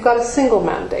 but you've got a single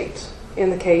mandate in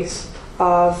the case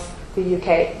of the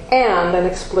UK and an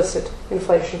explicit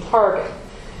inflation target.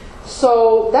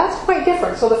 So that's quite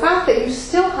different. So the fact that you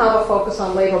still have a focus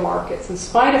on labor markets in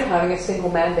spite of having a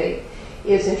single mandate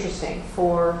is interesting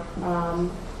for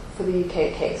the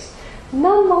UK case.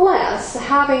 Nonetheless,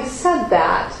 having said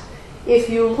that, if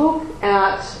you look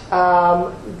at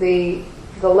the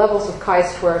levels of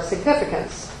chi-square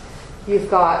significance, you've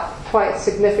got quite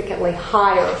significantly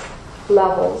higher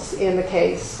levels in the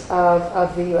case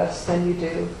of the US than you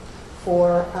do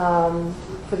for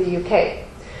the UK.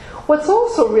 What's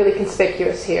also really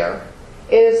conspicuous here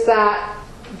is that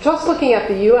just looking at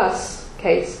the US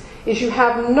case is you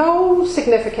have no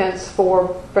significance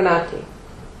for Bernanke.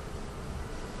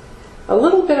 A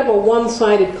little bit of a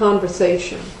one-sided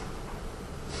conversation.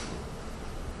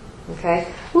 Okay,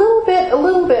 a little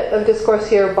bit of discourse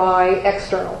here by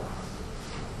external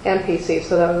MPCs.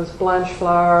 So that was Blanche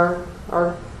Flower,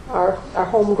 our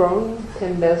homegrown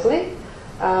Tim Besley,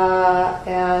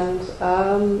 and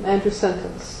Andrew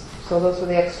Sentence. So those were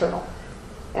the external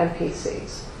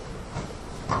MPCs.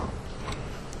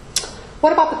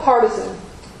 What about the partisan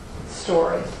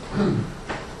story?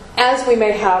 As we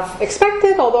may have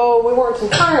expected, although we weren't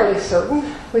entirely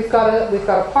certain, we've got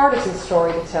a partisan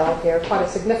story to tell here, quite a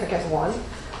significant one,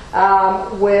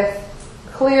 with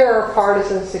clear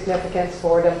partisan significance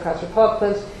for Democrats,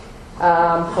 Republicans,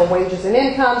 for wages and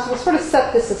incomes. We'll sort of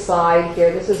set this aside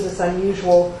here. This is this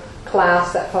unusual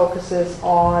class that focuses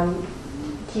on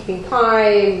keeping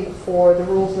time for the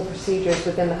rules and the procedures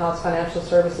within the House Financial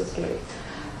Services Committee.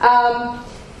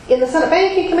 In the Senate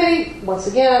Banking Committee, once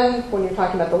again, when you're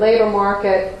talking about the labor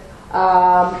market,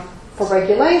 for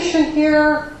regulation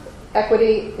here,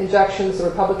 equity injections, the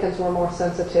Republicans were more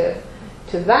sensitive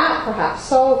to that, perhaps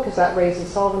so, because that raises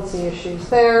solvency issues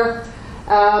there.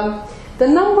 The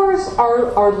numbers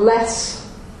are less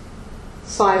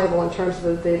sizable in terms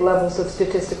of the levels of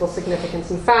statistical significance.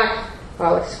 In fact,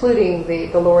 well, excluding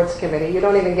the Lords Committee, you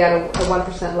don't even get a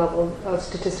 1% level of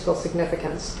statistical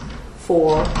significance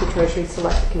for the Treasury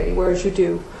Select Committee, whereas you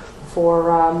do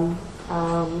for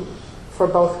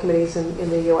both committees in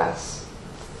the U.S.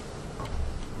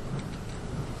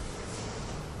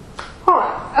 All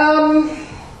right,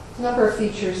 number of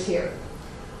features here.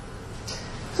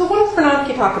 So what does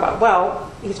Bernanke talk about?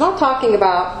 Well, he's not talking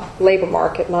about labor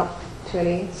market, not to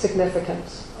any significant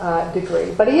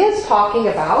degree, but he is talking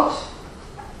about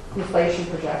inflation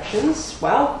projections.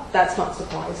 Well, that's not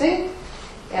surprising,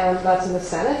 and that's in the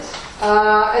Senate.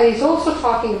 And he's also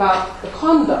talking about the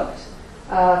conduct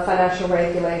of financial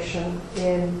regulation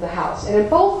in the House. And in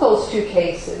both those two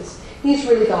cases, he's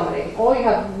really dominating. All you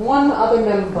have one other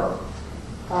member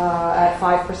at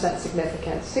 5%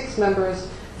 significance, 6 members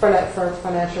for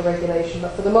financial regulation,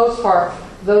 but for the most part,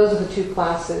 those are the two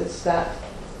classes that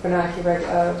Bernanke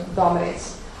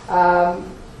dominates.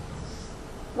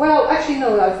 Well, actually,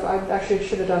 no. I actually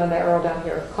should have done an arrow down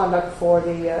here. Conduct for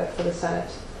the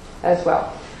Senate as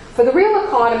well. For the real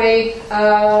economy,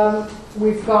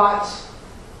 we've got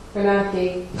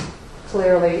Bernanke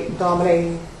clearly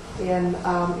dominating in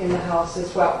the House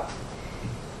as well.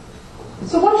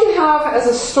 So what you have as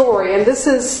a story, and this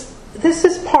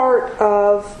is part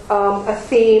of a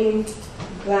theme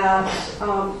that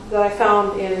I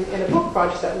found in a book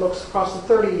project that looks across the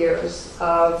 30 years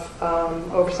of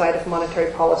oversight of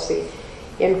monetary policy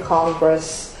in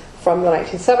Congress from the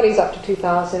 1970s up to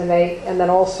 2008, and then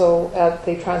also at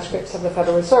the transcripts of the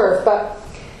Federal Reserve. But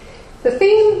the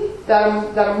theme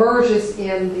that emerges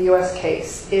in the U.S.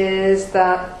 case is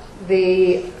that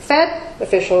the Fed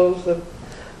officials, the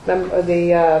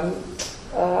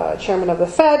chairman of the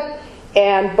Fed,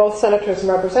 and both senators and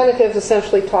representatives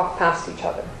essentially talk past each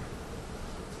other.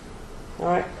 All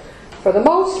right. For the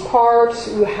most part,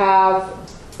 you have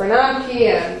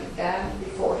Bernanke and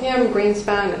before him,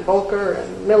 Greenspan and Volcker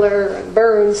and Miller and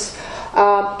Burns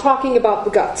talking about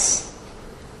the guts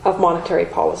of monetary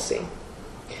policy.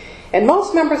 And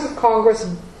most members of Congress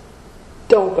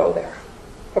don't go there.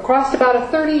 Across about a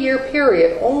 30-year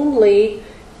period, only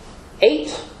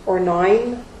 8 or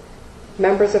 9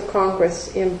 members of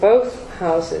Congress in both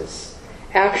houses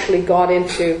actually got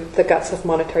into the guts of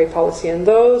monetary policy, and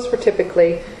those were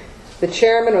typically the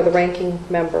chairman or the ranking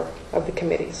member of the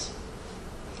committees.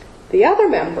 The other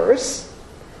members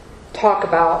talk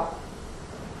about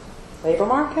labor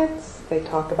markets, they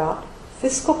talk about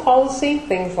fiscal policy,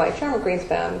 things like, Chairman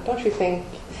Greenspan, don't you think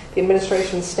the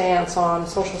administration's stance on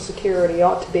Social Security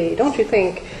ought to be, don't you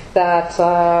think that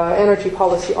energy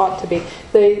policy ought to be?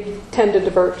 They tend to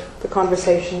divert the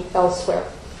conversation elsewhere.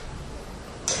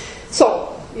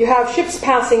 So, you have ships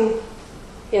passing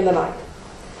in the night.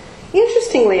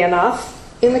 Interestingly enough,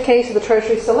 in the case of the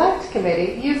Treasury Select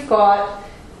Committee, you've got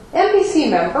MPC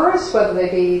members, whether they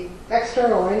be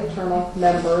external or internal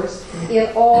members, in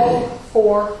all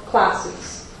 4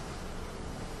 classes.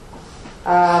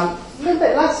 A little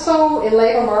bit less so in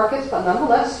labor markets, but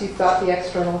nonetheless, you've got the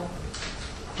external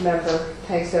member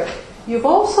tags there. You've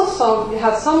also you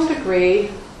have some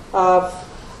degree of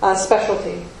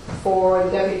specialty for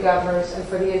the deputy governors and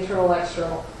for the internal and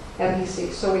external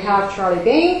MPCs. So we have Charlie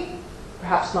Bean,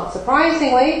 perhaps not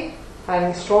surprisingly,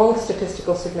 having strong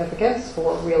statistical significance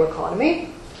for real economy.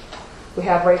 We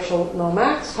have Rachel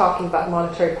Lomax talking about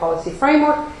monetary policy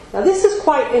framework. Now this is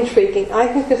quite intriguing. I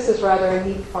think this is rather a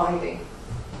neat finding,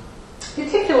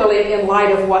 particularly in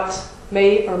light of what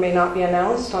may or may not be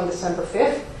announced on December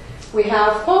 5th. We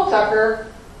have Paul Tucker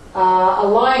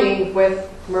aligning with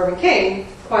Mervyn King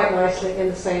quite nicely in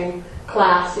the same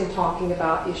class in talking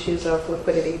about issues of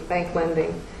liquidity, bank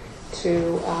lending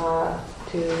to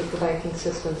the banking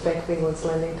system, Bank of England's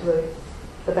lending to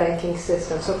the banking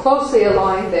system. So closely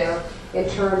aligned there in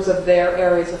terms of their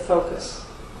areas of focus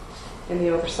in the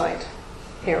oversight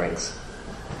hearings.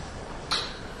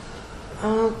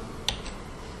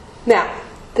 Now,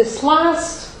 this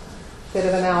last bit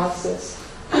of analysis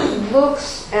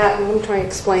looks at, and let me try and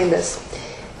explain this.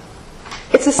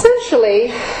 It's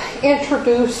essentially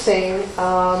introducing,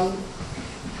 trying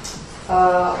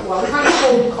to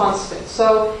hold constant.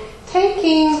 So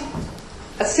taking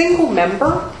a single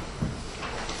member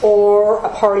or a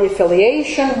party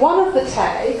affiliation, one of the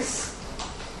tags,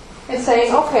 and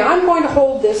saying, okay, I'm going to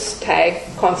hold this tag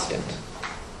constant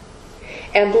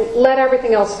and let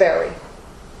everything else vary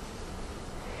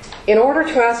in order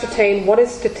to ascertain what is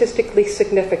statistically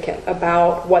significant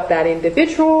about what that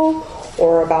individual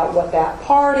or about what that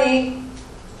party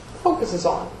focuses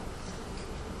on.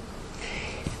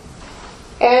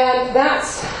 And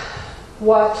that's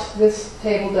what this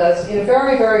table does in a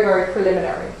very, very, very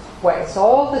preliminary way. So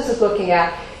all this is looking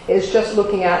at is just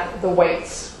looking at the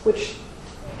weights, which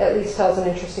at least tells an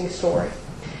interesting story.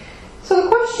 So the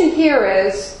question here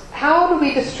is, how do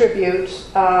we distribute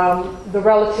the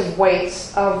relative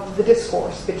weights of the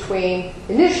discourse between,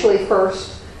 initially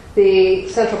first, the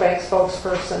central bank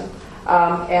spokesperson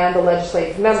and the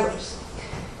legislative members?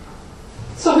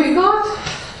 So we've got,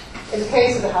 in the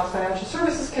case of the House Financial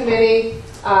Services Committee,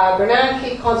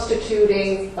 Bernanke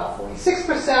constituting about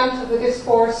 46% of the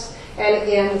discourse, and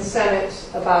in the Senate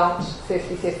about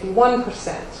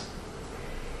 51%.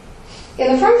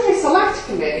 In the Treasury Select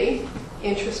Committee,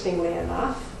 interestingly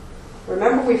enough,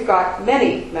 remember we've got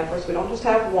many members, we don't just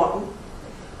have one,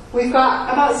 we've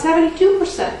got about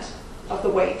 72% of the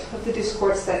weight of the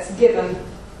discourse that's given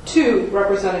to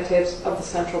representatives of the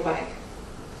central bank.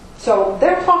 So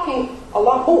they're talking a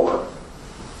lot more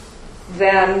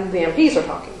than the MPs are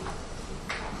talking.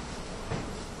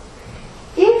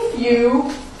 If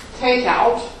you take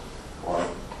out, or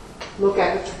look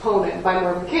at its opponent by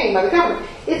Mervyn King, by the government,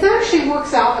 it actually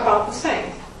works out about the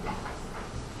same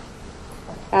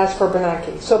as for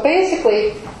Bernanke. So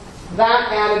basically,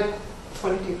 that added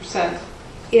 22%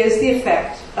 is the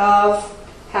effect of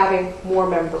having more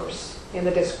members in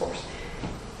the discourse.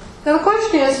 Now the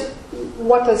question is,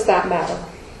 what does that matter?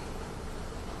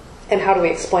 And how do we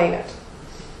explain it?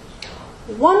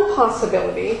 One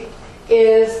possibility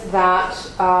is that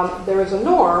there is a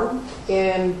norm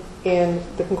in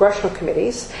the congressional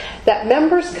committees that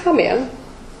members come in,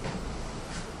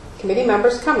 committee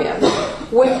members come in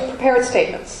with prepared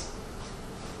statements.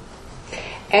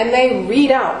 And they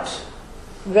read out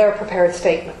their prepared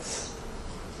statements.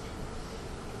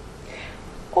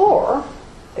 Or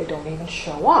they don't even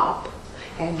show up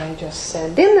and they just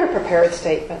send in their prepared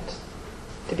statement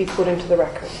to be put into the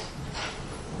record.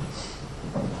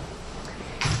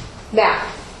 Now,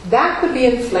 that could be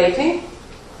inflating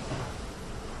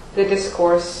the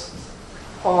discourse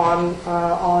on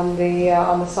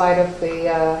the side of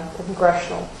the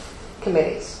congressional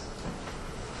committees.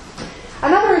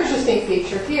 Another interesting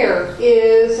feature here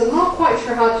is, I'm not quite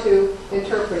sure how to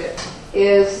interpret it,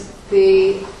 is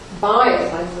the bias,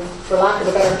 for lack of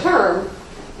a better term,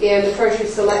 in the Treasury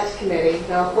Select Committee.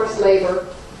 Now, of course, Labour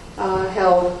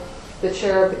held the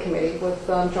chair of the committee with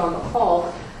John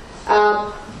McFall.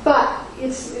 But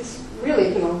it's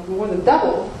really, more than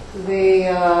double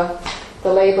the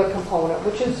Labour component,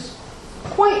 which is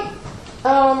quite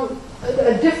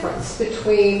a difference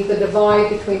between the divide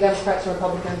between Democrats and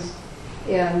Republicans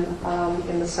in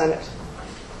the Senate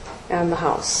and the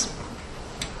House.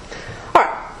 All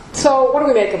right. So what do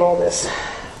we make of all this?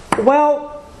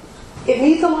 Well, it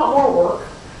needs a lot more work.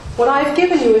 What I've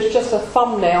given you is just a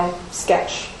thumbnail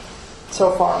sketch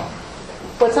so far.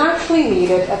 What's actually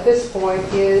needed at this point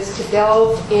is to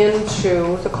delve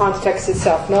into the context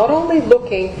itself, not only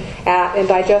looking at and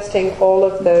digesting all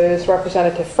of those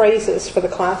representative phrases for the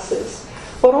classes,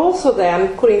 but also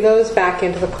then putting those back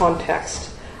into the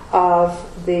context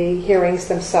of the hearings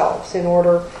themselves in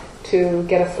order to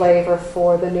get a flavor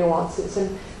for the nuances.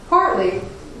 And partly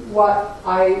what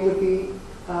I would be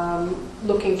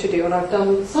looking to do, and I've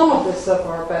done some of this so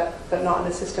far, but not in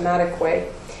a systematic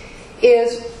way,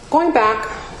 is going back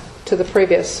to the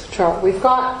previous chart. We've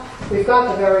got the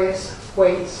various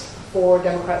weights for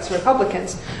Democrats and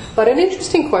Republicans, but an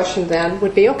interesting question then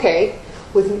would be, okay,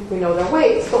 we know their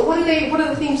weights, but what are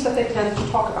the themes that they tend to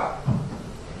talk about?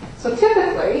 So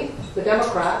typically, the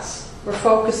Democrats were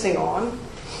focusing on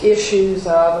issues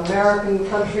of American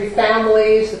country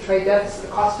families, the trade deficit,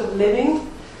 the cost of living,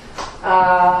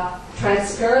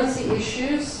 transparency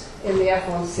issues in the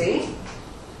FOMC.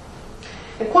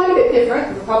 And quite a bit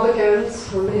different.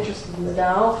 Republicans were interested in the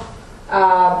Dow,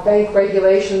 bank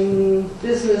regulation,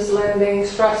 business lending,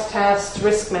 stress tests,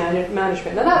 risk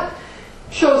management. And that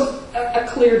shows a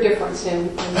clear difference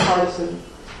in partisan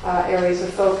areas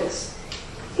of focus.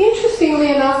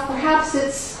 Interestingly enough, perhaps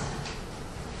it's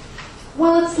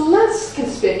less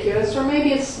conspicuous, or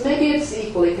maybe it's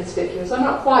equally conspicuous. I'm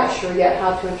not quite sure yet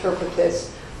how to interpret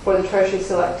this for the Treasury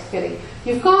Select Committee.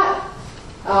 You've got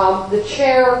the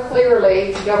chair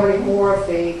clearly governing more of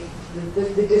the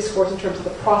discourse in terms of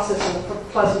the process and the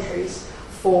pleasantries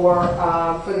for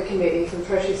the committee, for the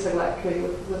Treasury Select Committee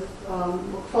with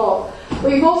McFaul.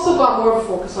 But you've also got more of a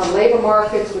focus on labor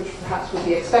markets, which perhaps would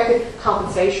be expected,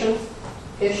 compensation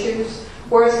issues,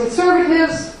 whereas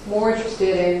conservatives more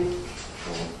interested in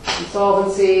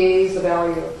insolvencies, the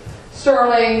value of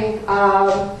sterling.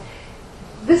 I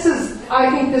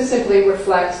think this simply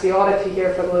reflects the oddity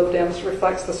here for the Liberal Dems,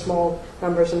 reflects the small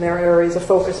numbers in their areas of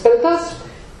focus. But it does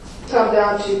come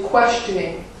down to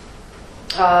questioning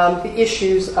the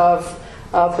issues of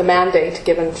the mandate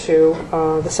given to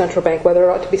the central bank, whether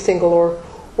it ought to be single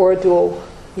or a dual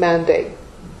mandate.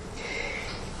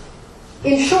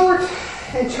 In short,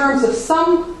 in terms of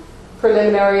some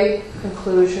preliminary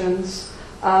conclusions,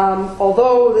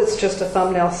 although it's just a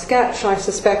thumbnail sketch, I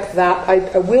suspect that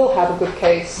I will have a good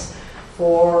case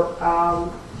for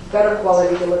better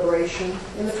quality deliberation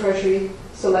in the Treasury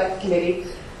Select Committee.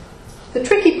 The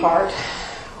tricky part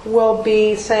will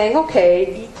be saying,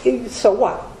 okay, so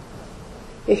what?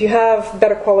 If you have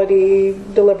better quality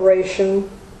deliberation,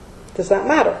 does that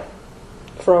matter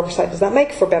for oversight? Does that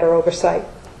make for better oversight?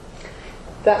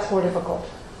 That's more difficult.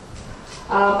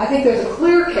 I think there's a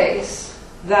clear case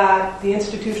that the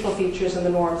institutional features and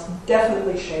the norms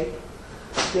definitely shape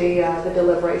the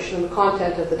deliberation and the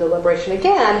content of the deliberation.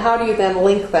 Again, how do you then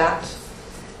link that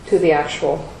to the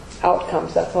actual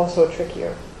outcomes? That's also a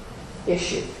trickier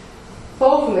issue.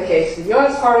 Both in the case of the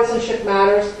U.S. partisanship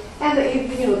matters and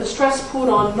the stress put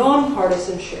on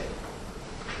non-partisanship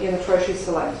in the Treasury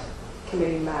Select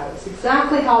Committee matters.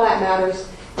 Exactly how that matters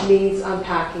needs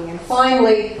unpacking. And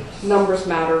finally, numbers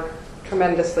matter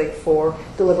tremendously for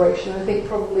deliberation. I think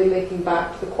probably linking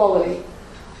back to the quality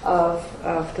of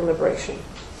deliberation.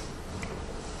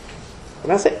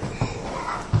 And that's it.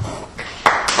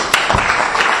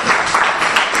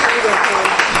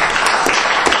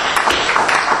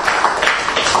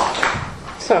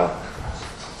 So,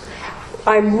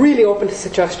 I'm really open to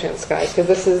suggestions, guys, because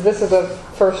this is a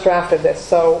first draft of this.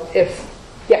 So, can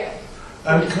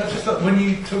I just look, when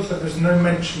you talked about there's no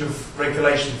mention of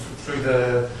regulation through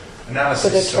the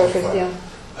analysis software. Yeah.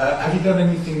 Have you done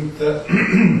anything that,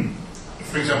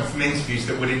 for example, from interviews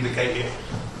that would indicate it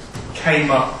came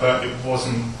up but it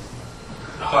wasn't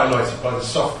highlighted by the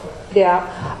software? Yeah.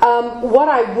 What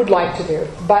I would like to do,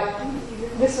 but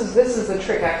this is the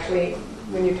trick actually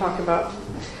when you talk about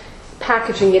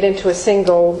packaging it into a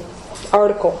single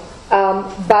article.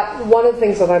 But one of the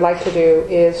things that I'd like to do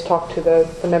is talk to the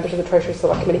members of the Treasury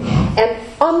Select Committee. And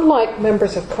unlike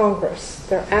members of Congress,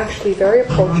 they're actually very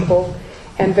approachable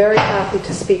and very happy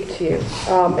to speak to you,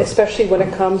 especially when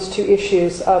it comes to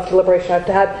issues of deliberation. I've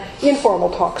had informal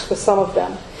talks with some of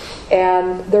them,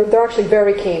 and they're actually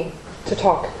very keen to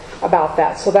talk about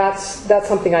that. So that's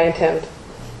something I intend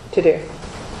to do.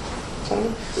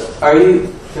 Simon? Are you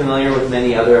familiar with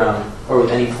many other, or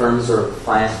with any firms or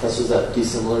finance professors that do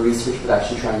similar research but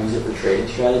actually try and use it for trading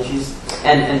strategies?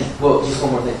 And well, just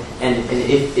one more thing. And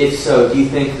if so, do you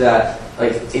think that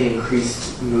like an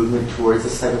increased movement towards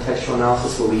this type of textual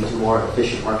analysis will lead to more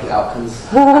efficient market outcomes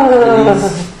for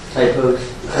these type of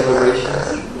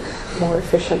deliberations? More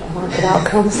efficient market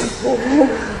outcomes.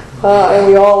 And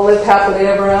we all live happily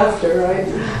ever after, right?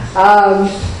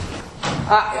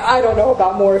 I don't know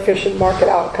about more efficient market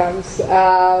outcomes.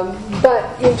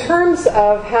 But in terms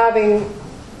of having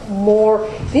more...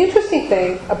 The interesting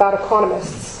thing about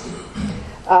economists,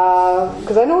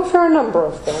 because I know a fair number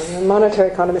of them, monetary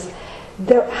economists,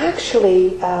 they're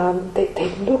actually,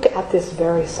 they look at this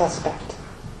very suspect.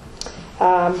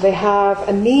 They have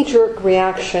a knee-jerk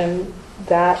reaction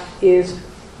that is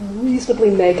reasonably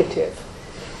negative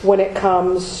when it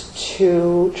comes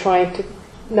to trying to,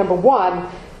 number one,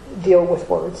 deal with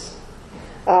words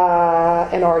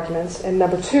and arguments, and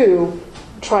number two,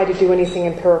 try to do anything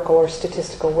empirical or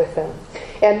statistical with them.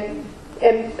 And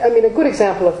I mean, a good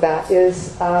example of that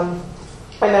is,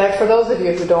 for those of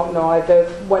you who don't know,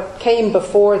 what came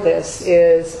before this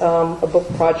is a book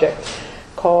project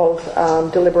called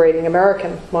Deliberating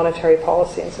American Monetary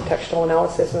Policy. It's a textual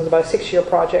analysis, and it was about a 6-year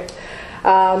project.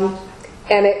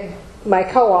 My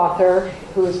co-author,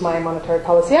 who is my monetary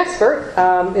policy expert,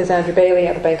 is Andrew Bailey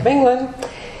at the Bank of England.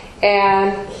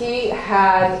 And he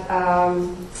had,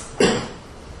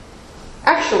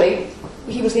 actually,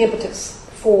 he was the impetus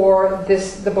for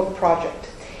the book project.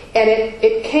 And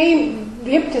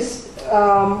the impetus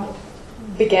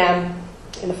began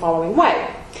in the following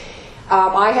way.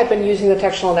 I had been using the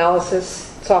textual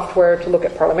analysis software to look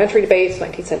at parliamentary debates,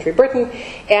 19th century Britain,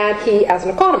 and he, as an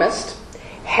economist,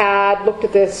 had looked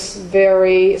at this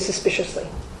very suspiciously.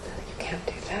 You can't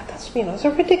do that. It's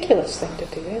a ridiculous thing to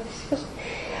do.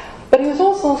 But he was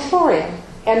also a historian,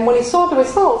 and when he saw the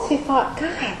results, he thought,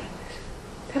 God,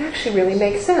 that actually really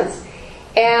makes sense.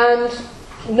 And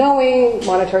knowing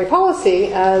monetary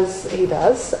policy as he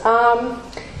does,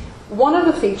 one of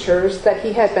the features that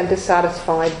he had been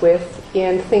dissatisfied with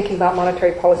in thinking about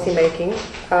monetary policy making,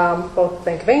 both the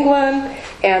Bank of England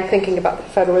and thinking about the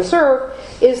Federal Reserve,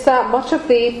 is that much of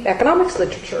the economics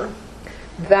literature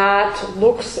that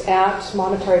looks at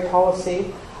monetary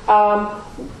policy,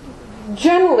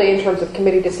 generally in terms of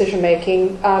committee decision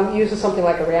making, uses something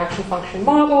like a reaction function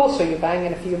model. So you bang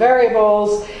in a few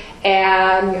variables,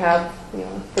 and you have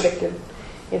predicted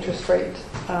interest rate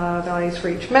values for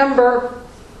each member,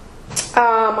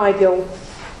 ideal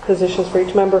positions for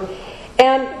each member,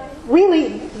 and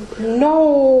really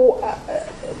no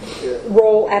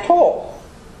role at all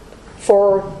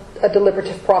for a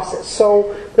deliberative process.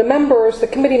 So the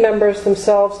committee members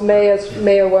themselves may as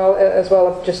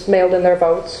well have just mailed in their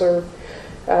votes, or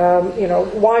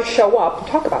why show up and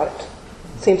talk about it?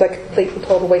 Seems like a complete and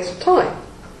total waste of time.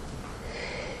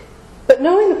 But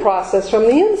knowing the process from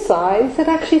the inside, that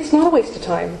actually it's not a waste of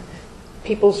time.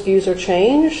 People's views are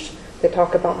changed. They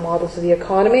talk about models of the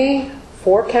economy.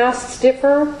 Forecasts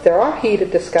differ. There are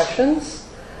heated discussions.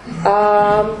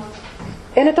 And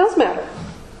it does matter.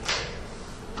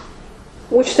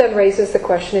 Which then raises the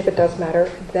question, if it does matter,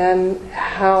 then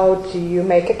how do you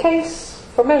make a case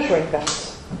for measuring that?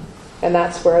 And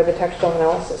that's where the textual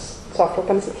analysis software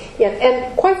comes in.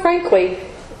 And quite frankly,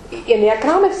 in the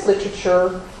economics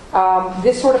literature,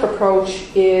 this sort of approach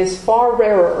is far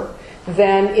rarer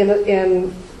than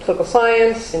in political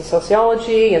science, in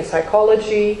sociology, in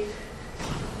psychology.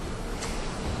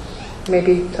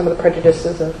 Maybe some of the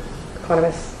prejudices of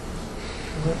economists.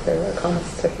 I don't know if there are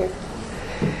economists out here.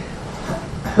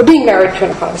 But being married to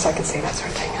an economist, I can say that sort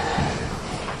of thing.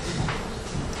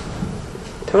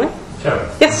 Tony? Sharon?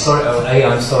 Yes.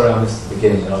 I'm sorry I missed the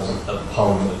beginning. I was at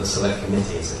Parliament with the Select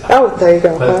Committee. Oh, there you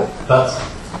go. But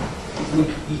you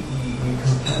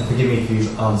compared, forgive me if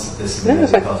you've answered this in the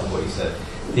early part of what you said.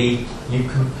 You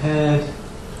compared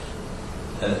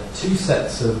two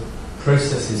sets of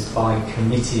processes by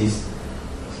committees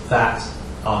that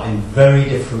are in very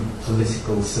different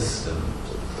political systems.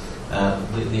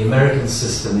 The American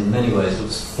system, in many ways,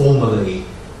 looks formally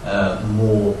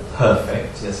more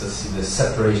perfect. Yes, the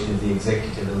separation of the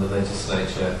executive and the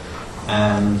legislature,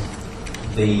 and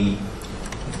you've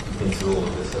been through all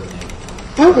of this, haven't you?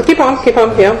 Oh, keep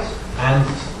on, yeah. And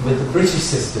with the British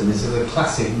system, this is a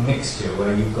classic mixture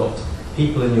where you've got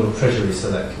people in your Treasury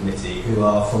Select Committee who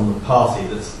are from the party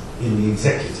that's in the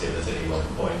executive at any one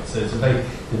point. So it's a very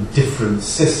different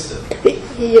system.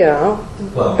 Yeah,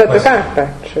 well, but they're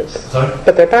backbenchers. Sorry?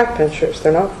 But they're backbenchers.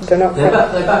 They're not. They're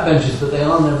backbenchers, but they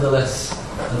are nevertheless,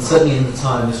 and certainly in the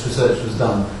time this research was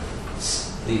done,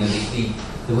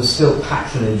 there was still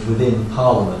patronage within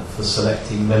Parliament for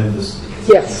selecting members.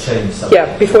 Yes. To change something.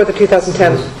 Yeah, before the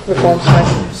 2010 reforms.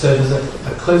 So there's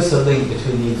a closer link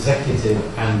between the executive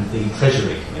and the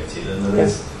Treasury Committee than there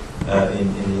is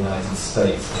in the United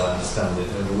States, as I understand it,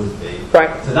 there would be.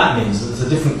 Right. So that means that there's a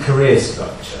different career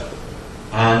structure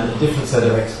and a different set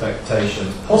of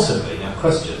expectations, possibly. Now,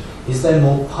 question, is there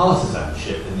more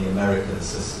partisanship in the American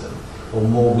system, or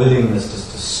more willingness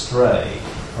just to stray?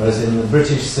 Whereas in the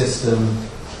British system,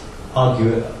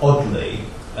 oddly,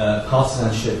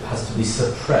 partisanship has to be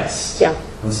suppressed. Yeah.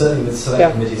 And certainly with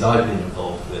select committees I've been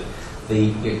involved with,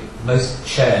 most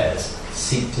chairs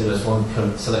seek to, as one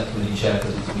select committee chair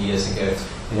put it to me years ago,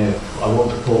 I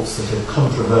want reports that are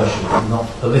controversial but not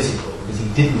political, because he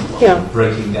didn't want them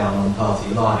breaking down on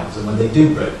party lines. And when they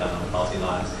do break down on party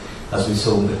lines, as we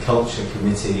saw with the Culture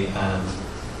Committee and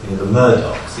the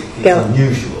Murdochs, it's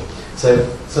unusual. So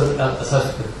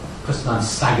the question I'm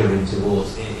staggering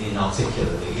towards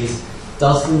inarticulately is,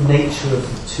 does the nature of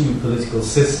the two political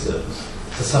systems,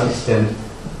 to some extent,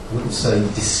 I wouldn't say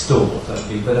distort,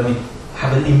 but I mean,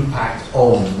 have an impact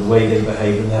on the way they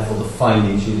behave and therefore the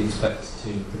findings you'd expect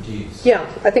to produce? Yeah,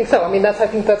 I think so. I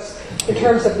think that's in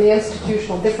terms of the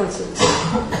institutional differences.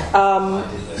 The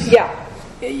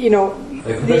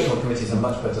congressional committees are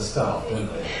much better staffed, don't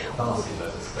they? Vastly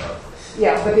better staffed.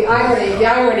 Yeah, but the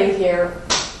irony here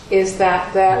is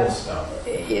that More staff.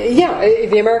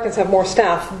 the Americans have more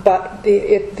staff, but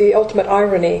the ultimate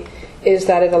irony is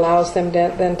that it allows them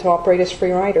then to operate as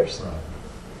free riders,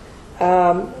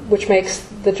 which makes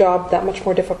the job that much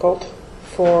more difficult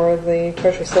for the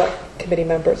Treasury Select Committee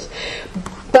members.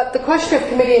 But the question of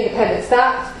committee independence,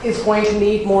 that is going to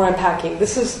need more unpacking.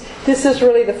 This is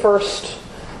really the first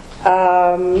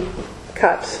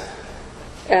cut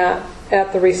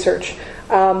at the research.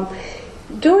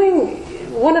 Doing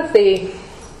one of the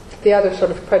other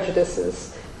sort of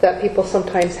prejudices that people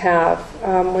sometimes have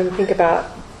when they think about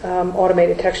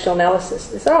automated textual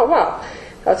analysis is, oh well,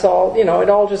 that's all, it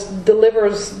all just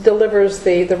delivers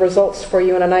the results for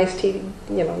you in a nice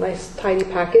tidy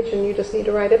package, and you just need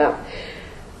to write it up.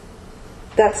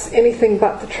 That's anything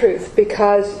but the truth,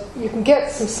 because you can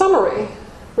get some summary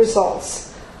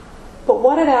results, but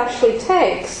what it actually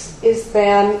takes is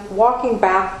then walking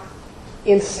back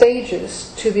in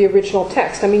stages to the original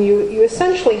text. You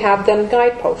essentially have then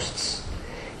guideposts.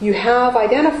 You have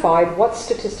identified what's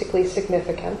statistically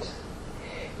significant.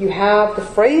 You have the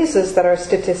phrases that are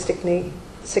statistically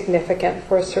significant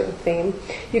for a certain theme.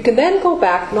 You can then go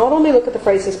back, not only look at the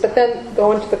phrases, but then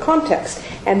go into the context.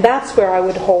 And that's where I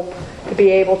would hope to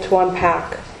be able to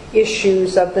unpack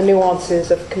issues of the nuances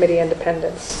of committee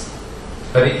independence.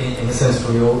 But in a sense,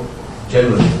 from your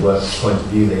general work point of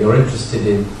view, that you're interested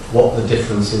in what the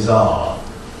differences are,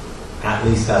 at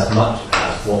least as much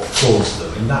as what caused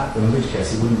them. In which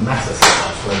case, it wouldn't matter so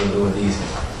much whether there were these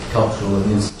cultural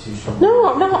and institutional. No.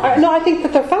 I think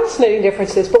that they're fascinating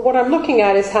differences. But what I'm looking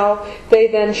at is how they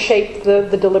then shape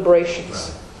the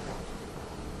deliberations.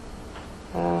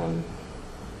 Right.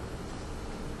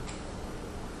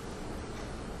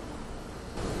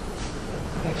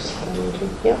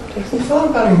 We thought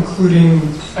about including,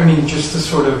 just to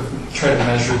sort of try to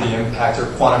measure the impact or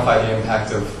quantify the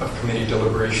impact of committee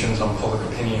deliberations on public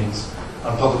opinion.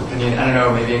 I don't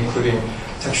know, maybe including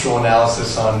textual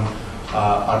analysis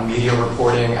on media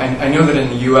reporting. I know that in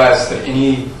the U.S. that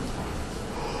any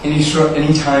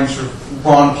time sort of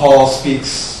Ron Paul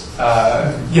speaks,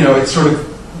 it sort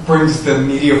of brings the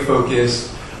media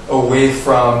focus away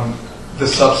from the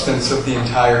substance of the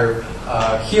entire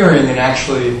hearing and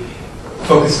actually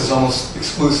focuses almost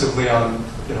exclusively on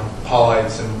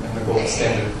Paulites and the gold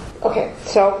standard. Okay,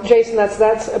 so Jason,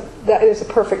 that is a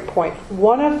perfect point.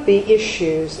 One of the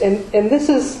issues, and this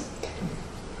is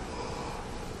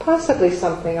possibly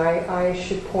something I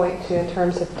should point to in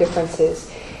terms of differences,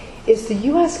 is the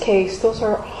U.S. case. Those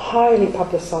are highly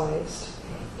publicized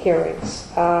hearings.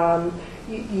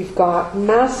 You've got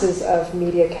masses of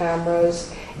media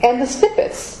cameras, and the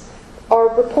snippets are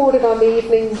reported on the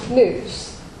evening news.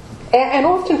 And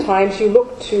oftentimes you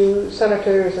look to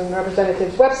senators and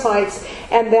representatives' websites,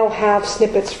 and they'll have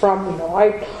snippets from,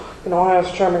 I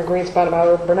asked Chairman Greenspan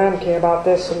about Bernanke about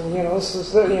this, and this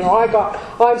is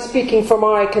I'm speaking for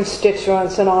my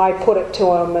constituents, and I put it to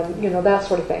them, and that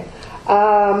sort of thing.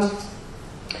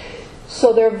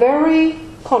 So they're very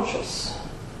conscious,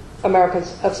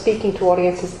 Americans, of speaking to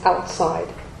audiences outside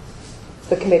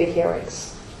the committee hearings.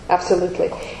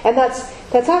 Absolutely. And that's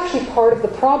actually part of the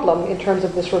problem in terms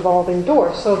of this revolving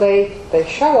door. So they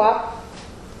show up,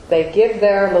 they give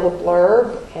their little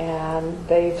blurb, and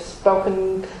they've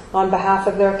spoken on behalf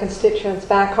of their constituents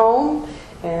back home,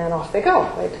 and off they go.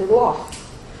 They toodle off.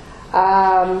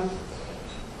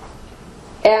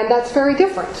 And that's very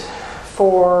different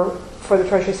for the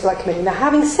Treasury Select Committee. Now,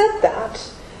 having said that,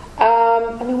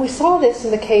 we saw this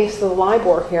in the case of the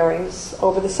LIBOR hearings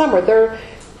over the summer. There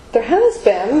has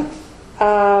been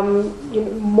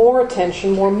more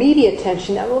attention, more media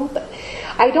attention.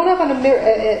 I don't have an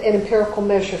empirical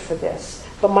measure for this,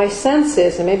 but my sense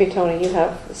is, and maybe Tony, you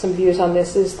have some views on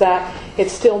this, is that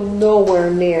it's still nowhere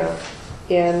near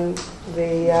in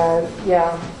the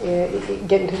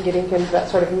getting into that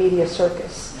sort of media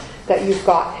circus that you've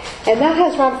got. And that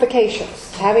has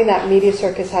ramifications. Having that media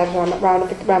circus has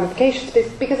ramifications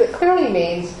because it clearly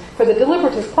means for the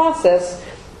deliberative process,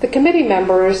 the committee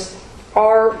members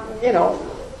are,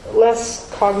 less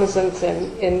cognizant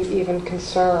and even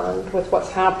concerned with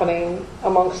what's happening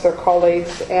amongst their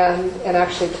colleagues and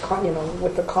actually,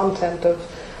 with the content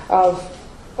of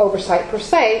oversight per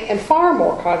se, and far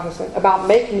more cognizant about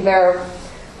making their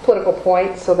political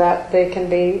point so that they can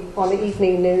be on the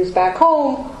evening news back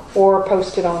home or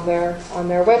posted on their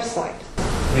website.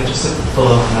 Yeah, just to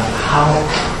follow up on that,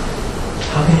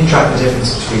 how can you track the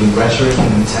difference between rhetoric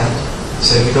and intent?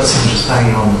 So if you've got someone just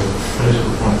banging on with a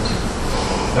political point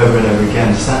over and over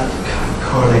again, does that kind of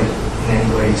correlate in any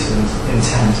way to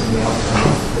intent and the outcome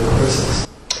of the process?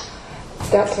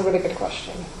 That's a really good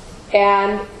question.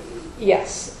 And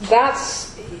yes,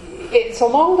 it's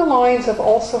along the lines of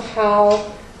also how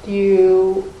do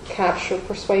you capture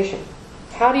persuasion?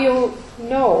 How do you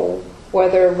know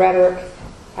whether rhetoric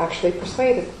actually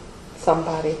persuaded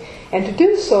somebody? And to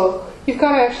do so, you've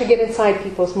got to actually get inside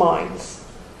people's minds.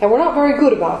 And we're not very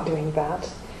good about doing that.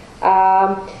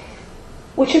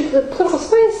 Which in the political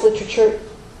science literature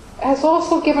has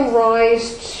also given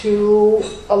rise to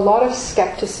a lot of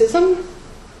skepticism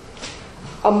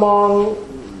among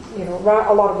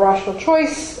a lot of rational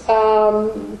choice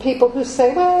people who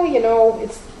say, well,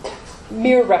 it's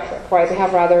mere rhetoric, right? They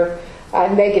have rather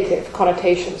negative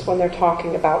connotations when they're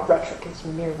talking about rhetoric. It's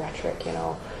mere rhetoric,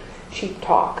 cheap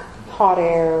talk, hot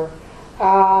air.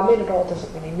 It all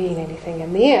doesn't really mean anything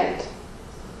in the end.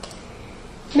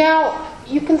 Now,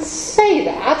 you can say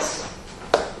that,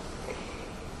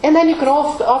 and then you can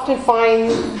often find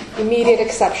immediate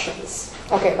exceptions.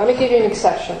 Okay, let me give you an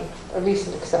exception, a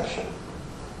recent exception.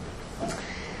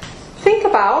 Think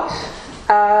about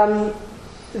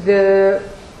the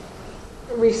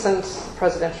recent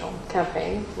presidential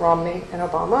campaign, Romney and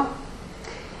Obama,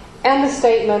 and the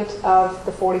statement of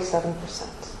the 47%.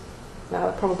 Now,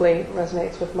 it probably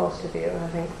resonates with most of you. I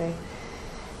think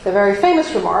the very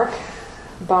famous remark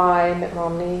by Mitt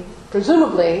Romney,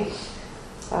 presumably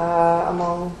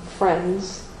among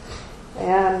friends,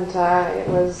 and it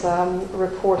was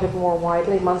reported more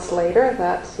widely months later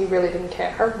that he really didn't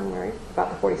care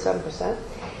about the 47%.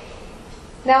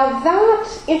 Now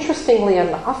that, interestingly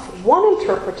enough, one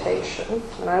interpretation,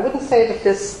 and I wouldn't say that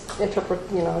this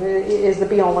is the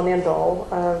be-all and end-all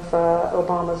of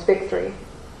Obama's victory,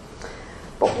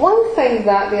 but one thing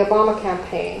that the Obama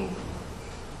campaign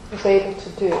was able to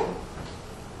do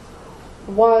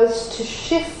was to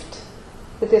shift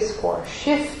the discourse,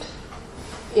 shift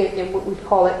in what we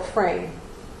call it frame,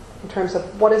 in terms of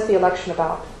what is the election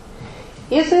about.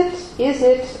 Is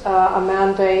it a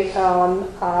mandate on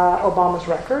Obama's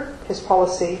record, his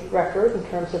policy record in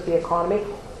terms of the economy,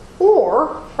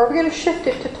 or are we going to shift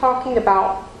it to talking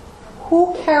about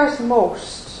who cares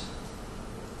most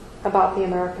about the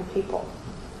American people?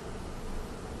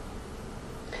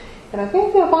 And I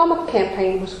think the Obama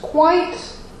campaign was quite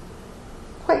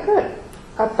good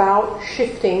about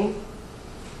shifting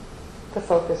the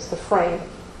focus, the frame,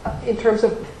 in terms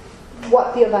of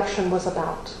what the election was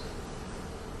about.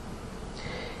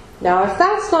 Now, if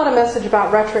that's not a message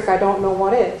about rhetoric, I don't know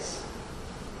what is.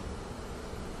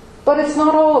 But it's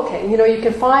not all okay. You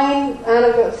can find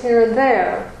anecdotes here and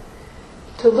there.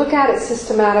 To look at it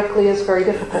systematically is very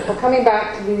difficult. But coming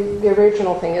back to the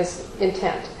original thing is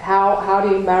intent. How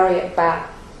do you marry it back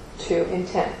to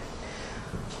intent?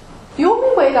 The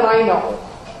only way that I know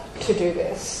to do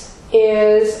this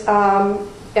is,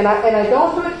 and I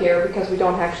don't do it here because we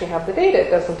don't actually have the data. It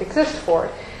doesn't exist for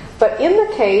it. But in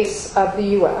the case of the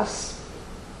U.S.,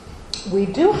 we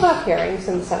do have hearings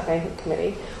in the Senate Banking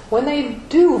Committee when they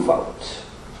do vote.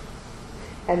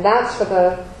 And that's for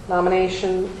the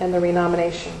nomination and the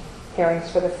renomination hearings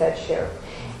for the Fed chair.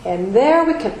 And there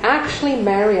we can actually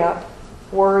marry up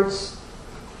words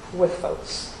with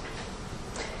votes.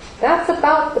 That's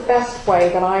about the best way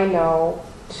that I know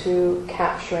to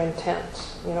capture intent.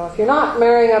 If you're not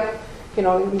marrying up,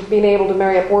 being able to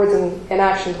marry up words and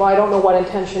actions, well, I don't know what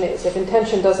intention is. If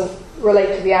intention doesn't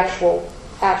relate to the actual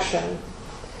action,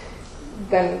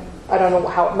 then I don't know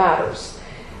how it matters.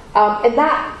 And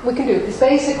that we can do, because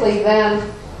basically then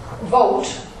vote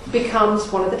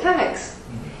becomes one of the tags.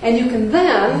 And you can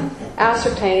then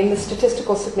ascertain the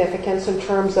statistical significance in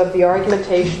terms of the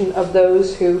argumentation of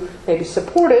those who maybe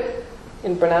supported,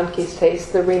 in Bernanke's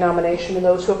case, the renomination, and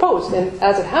those who opposed. And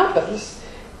as it happens,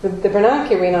 the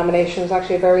Bernanke renomination is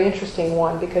actually a very interesting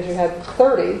one, because you had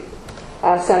 30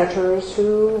 senators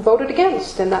who voted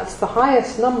against, and that's the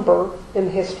highest number in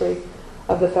the history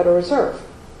of the Federal Reserve.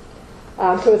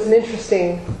 So it's an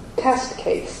interesting test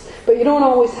case. But you don't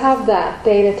always have that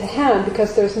data to hand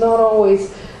because there's not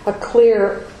always a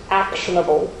clear,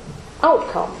 actionable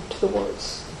outcome to the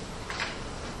words.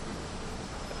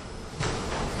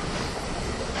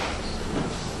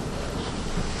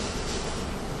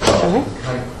 Can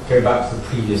I go back to the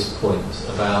previous point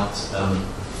about,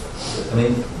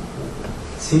 it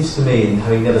seems to me, in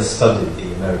having never studied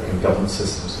the American government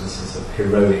system, so this is a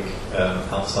heroic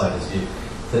outsider's view,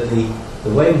 that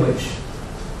the way in which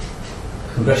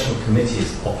congressional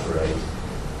committees operate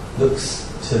looks,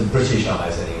 to British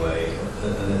eyes anyway,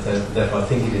 and therefore I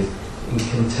think it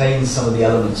contains some of the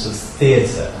elements of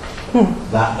theatre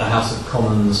that the House of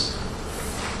Commons,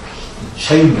 the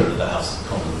chamber of the House of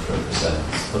Commons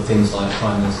represents, for things like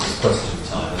Prime Minister's question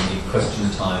time and the question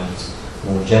times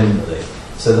more generally.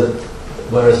 So that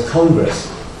whereas Congress,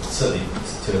 certainly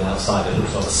to an outsider,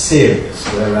 looks rather serious,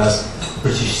 whereas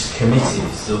British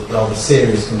committees look rather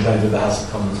serious compared with the House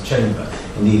of Commons chamber.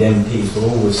 Indeed, MPs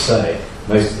will always say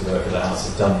most of the work of the House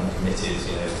is done in committees,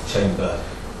 the chamber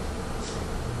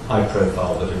high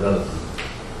profile but irrelevant.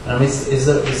 And is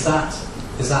there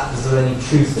any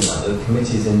truth in that? The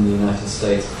committees in the United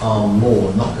States are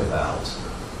more knockabout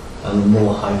and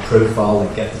more high profile.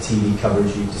 They get the TV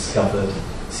coverage you've discovered,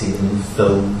 see them in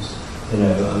films.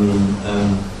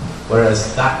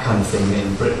 Whereas that kind of thing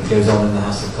in Britain goes on in the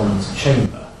House of Commons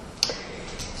chamber.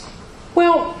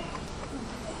 Well,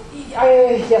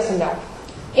 yes and no.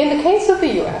 In the case of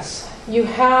the US, you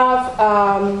have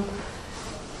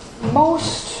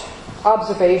most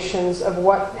observations of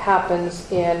what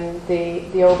happens in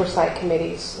the oversight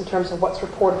committees in terms of what's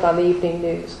reported on the evening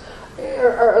news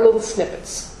are little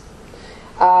snippets.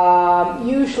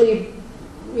 Usually,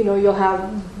 you'll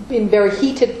have in very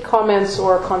heated comments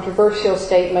or a controversial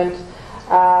statement,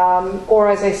 or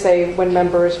as I say, when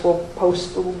members will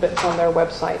post little bits on their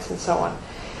websites and so on.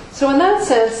 So in that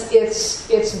sense,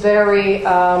 it's very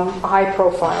high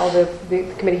profile.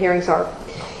 The committee hearings are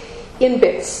in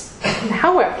bits.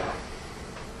 However,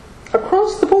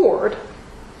 across the board,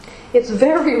 it's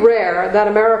very rare that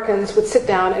Americans would sit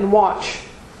down and watch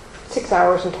 6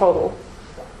 hours in total,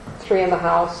 3 in the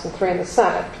House and 3 in the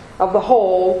Senate, of the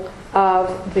whole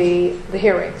of the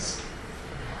hearings.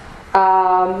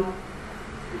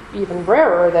 Even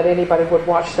rarer that anybody would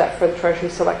watch that for the Treasury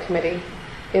Select Committee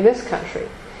in this country.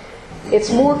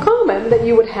 It's more common that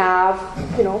you would have,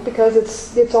 because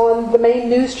it's on the main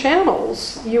news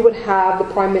channels, you would have the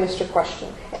Prime Minister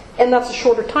question. And that's a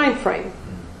shorter time frame,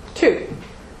 too.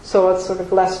 So it's sort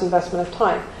of less investment of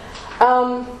time.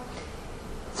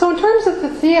 So in terms of the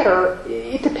theater,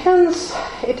 it depends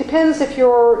if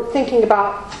you're thinking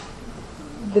about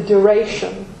the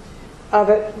duration of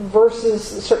it versus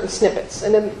certain snippets.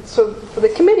 And then, so for the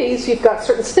committees, you've got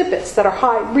certain snippets that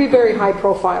are very high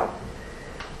profile.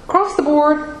 Across the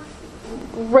board,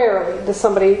 rarely does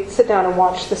somebody sit down and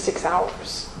watch the 6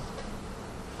 hours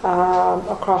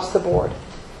across the board.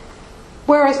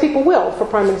 Whereas people will for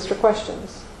Prime Minister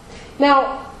questions.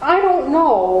 Now, I don't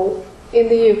know in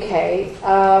the UK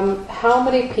how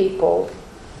many people,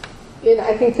 and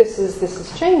I think this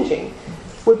is changing,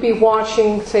 would be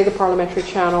watching, say, the Parliamentary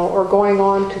Channel or going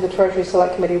on to the Treasury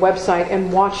Select Committee website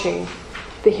and watching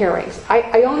the hearings.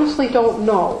 I honestly don't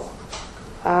know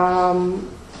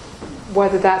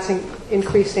whether that's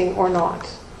increasing or not.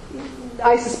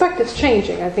 I suspect it's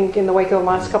changing. I think in the wake of the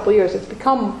last couple of years, it's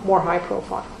become more high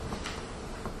profile.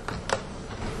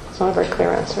 It's not a very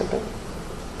clear answer, but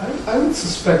I would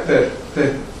suspect that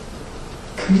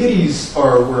committees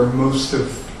are where most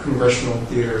of congressional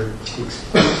theater takes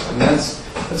place, and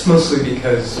that's mostly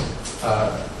because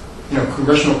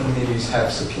congressional committees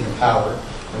have subpoena power,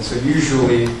 and so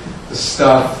usually the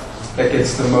stuff that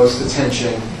gets the most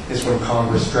attention is when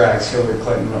Congress drags Hillary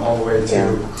Clinton all the way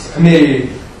to a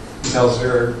committee, tells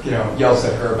her, yells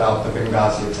at her about the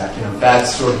Benghazi attack.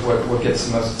 That's sort of what gets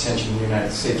the most attention in the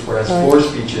United States, whereas floor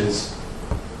speeches,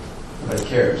 nobody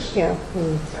cares. Yeah,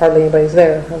 hardly anybody's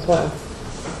there as well.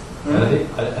 And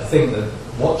I think that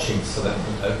watching select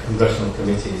congressional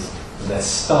committees, their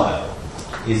style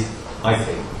is, I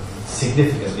think,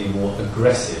 significantly more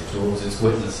aggressive towards its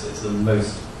witnesses than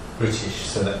most British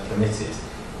select committees,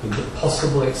 with the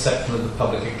possible exception of the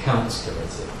Public Accounts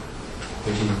Committee,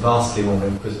 which is vastly more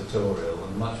inquisitorial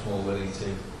and much more willing to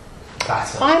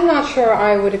batter. I'm not sure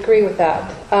I would agree with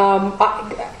that.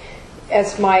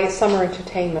 As my summer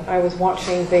entertainment, I was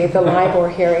watching the LIBOR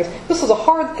hearings. This was a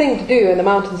hard thing to do in the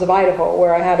mountains of Idaho,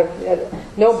 where I had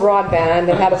no broadband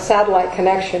and had a satellite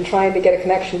connection, trying to get a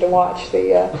connection to watch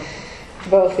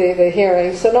both the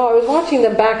hearings. So no, I was watching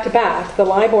them back to back, the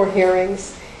LIBOR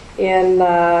hearings, in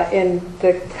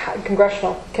the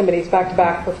congressional committees back to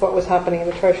back with what was happening in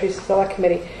the Treasury Select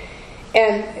Committee,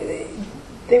 and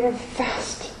they were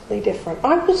vastly different.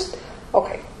 I was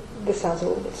this sounds a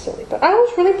little bit silly, but I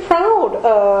was really proud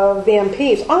of the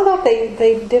MPs. I thought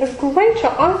they did a great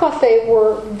job. I thought they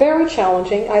were very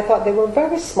challenging. I thought they were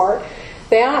very smart.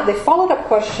 They followed up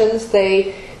questions.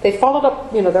 They followed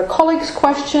up, their colleagues'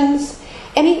 questions,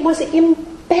 and it was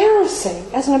embarrassing.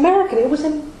 As an American, it was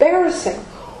embarrassing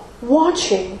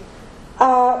watching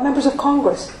members of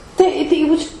Congress. It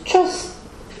was just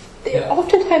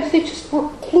oftentimes they just were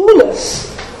clueless.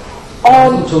 I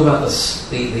wasn't talking about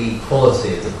the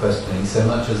quality of the questioning so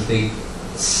much as the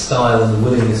style and the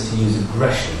willingness to use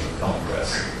aggression in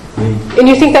Congress. And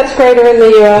you think that's greater in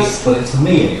the US? Well, to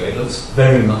me anyway, it looks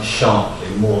very much sharply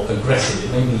more aggressive.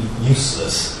 It may be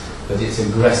useless, but it's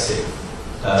aggressive.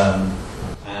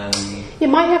 And it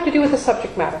might have to do with the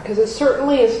subject matter, because it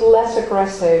certainly is less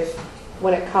aggressive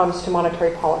when it comes to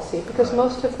monetary policy, because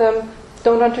most of them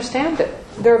don't understand it.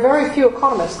 There are very few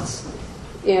economists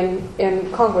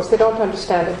in Congress. They don't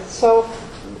understand it. So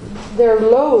they're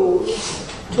loath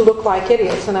to look like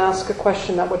idiots and ask a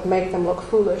question that would make them look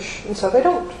foolish, and so they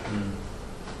don't.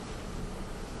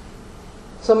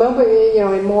 So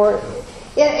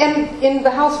in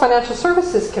the House Financial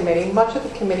Services Committee, much of the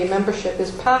committee membership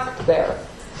is packed there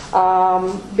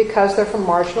because they're from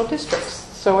marginal districts.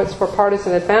 So it's for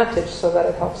partisan advantage, so that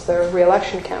it helps their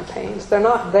re-election campaigns. They're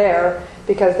not there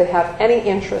because they have any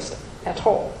interest at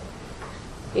all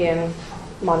in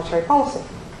monetary policy.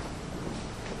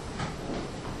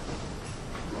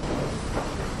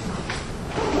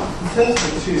 In terms of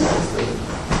the two systems,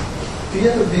 do you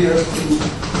have a view as to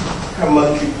how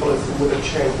monetary policy would have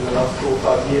changed in the last 4 or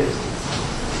 5 years?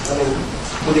 I mean,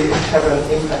 would it have an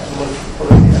impact on monetary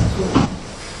policy at all?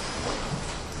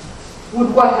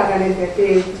 Would what have an impact?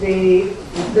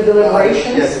 The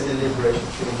deliberations? Yes, the deliberations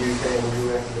between the UK and the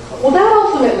US and the Well, that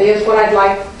ultimately is what I'd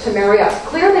like to marry up.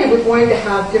 Clearly, we're going to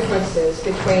have differences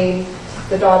between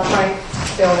the Dodd-Frank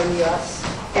bill in the US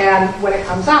and when it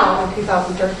comes out in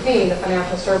 2013, the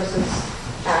Financial Services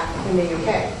Act in the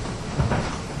UK.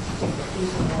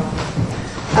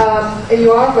 And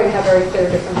you are going to have very clear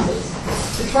differences.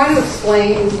 To try to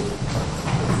explain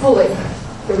fully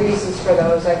the reasons for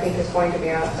those, I think, is going to be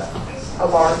a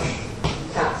large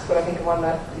task, but I think one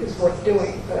that is worth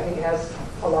doing. But I think it has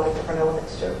a lot of different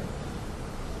elements to it.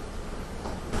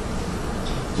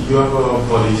 Do you have a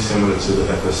body similar to the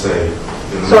FSA?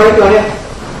 Sorry, go ahead.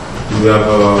 Do you have a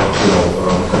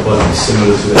body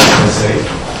similar to the FSA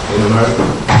in America?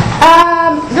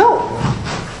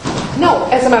 No.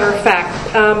 As a matter of fact,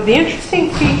 the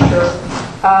interesting feature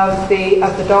of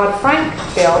the Dodd-Frank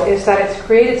bill is that it's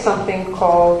created something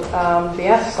called the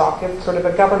FSOC. It's sort of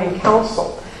a governing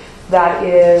council that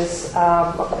is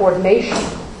a coordination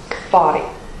body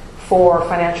for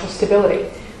financial stability.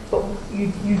 But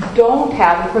you don't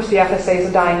have, of course, the FSA is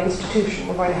a dying institution.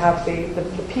 We're going to have the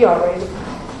PRA,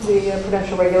 the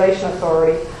Prudential Regulation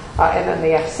Authority, and then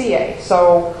the FCA.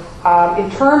 So in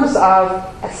terms of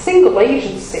a single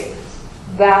agency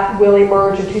that will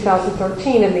emerge in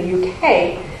 2013 in the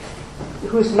UK,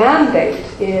 whose mandate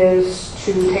is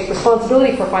to take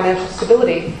responsibility for financial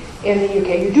stability in the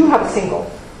UK, you do have a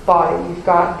single body. You've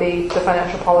got the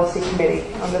Financial Policy Committee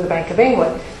under the Bank of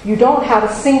England. You don't have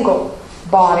a single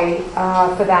body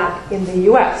for that in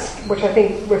the US, which I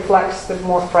think reflects the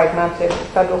more fragmented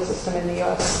federal system in the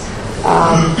US.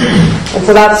 And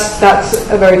so that's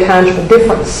a very tangible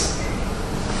difference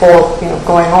for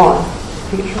going on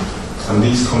in the future. And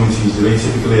these committees, do they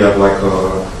typically have like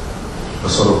a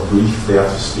sort of brief they have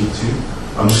to speak to?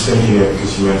 I'm just thinking here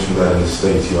because you mentioned that in the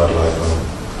States you had like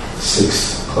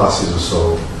 6 classes or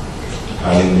so,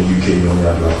 and in the UK you only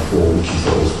had like 4, which you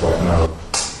thought was quite narrow.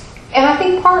 And I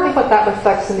think partly what that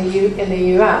reflects in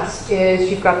the US is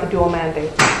you've got the dual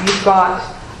mandate. You've got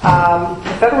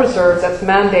the Federal Reserve that's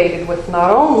mandated with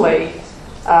not only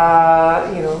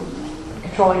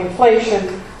controlling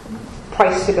inflation,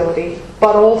 price stability,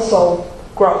 but also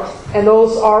growth. And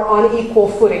those are on equal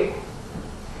footing.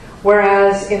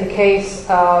 Whereas in the case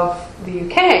of the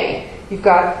UK, you've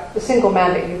got a single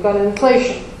mandate. You've got an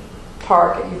inflation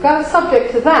target. You've got a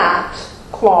subject to that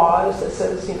clause that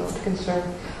says, to concern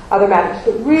other matters.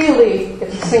 But really,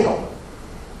 it's a single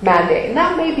mandate. And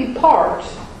that may be part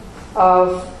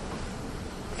of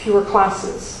fewer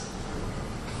classes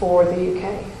for the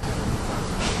UK.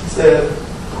 Is there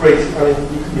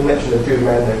you mentioned a dual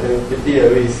mandate. The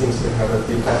DOE seems to have a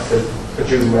de facto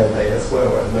dual mandate as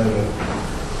well at the moment.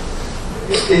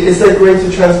 Is there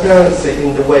greater transparency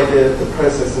in the way the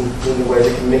process and in the way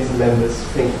the committee members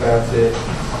think about it?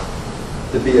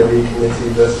 the BOE committee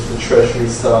versus the Treasury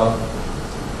staff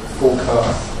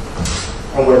forecast,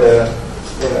 and whether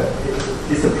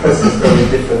is the process very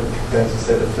different compared to,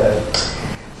 say, the Fed?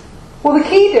 Well, the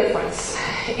key difference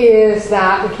is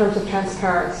that, in terms of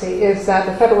transparency, is that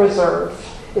the Federal Reserve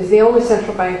is the only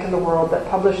central bank in the world that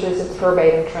publishes its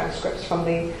verbatim transcripts from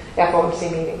the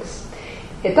FOMC meetings.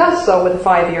 It does so with a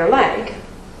 5-year lag,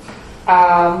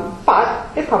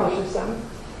 but it publishes them.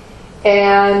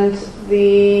 And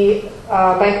the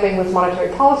Bank of England's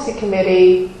Monetary Policy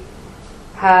Committee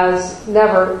has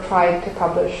never tried to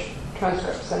publish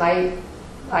transcripts. And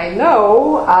I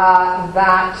know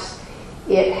that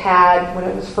it had, when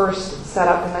it was first set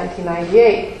up in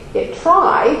 1998, it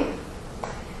tried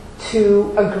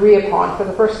to agree upon, for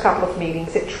the first couple of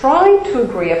meetings, it tried to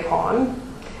agree upon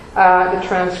the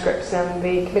transcripts, and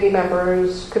the committee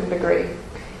members couldn't agree.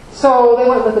 So they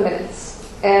went with the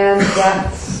minutes. And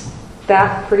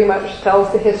that pretty much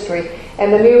tells the history.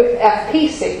 And the new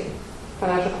FPC,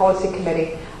 Financial Policy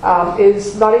Committee,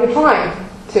 is not even trying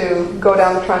to go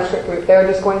down the transcript route. They're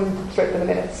just going straight to the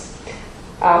minutes.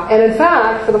 And in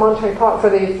fact, for the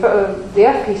the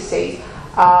FPC,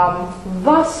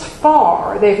 thus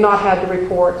far, they've not had to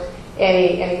report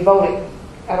any voting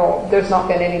at all. There's not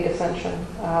been any dissension.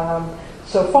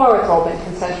 So far, it's all been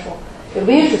consensual. It'll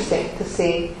be interesting to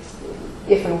see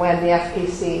if and when the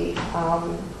FPC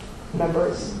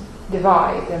members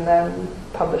divide, and then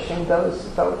publishing those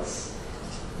votes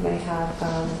may have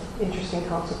interesting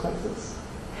consequences.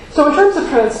 So in terms of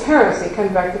transparency,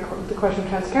 coming back to the question of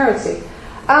transparency,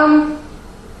 I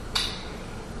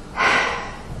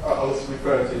was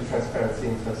referring to transparency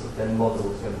in terms of their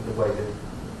models and the way the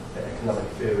economic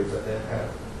theory that they have,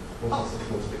 which is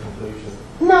towards the conclusion.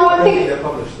 No, I think they're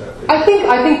published that. I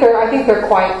think they're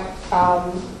quite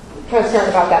transparent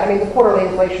about that. I mean, the quarterly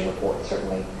inflation report,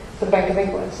 certainly for the Bank of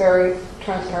England, is very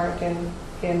transparent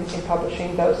in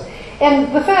publishing those.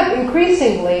 And the Fed,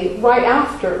 increasingly, right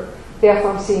after the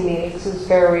FOMC meetings,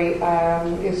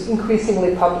 is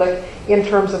increasingly public in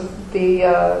terms of the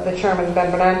chairman,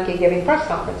 Ben Bernanke, giving press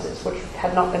conferences, which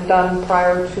had not been done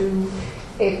prior to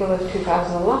April of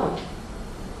 2011.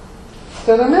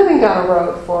 So they're moving down a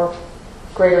road for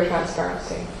greater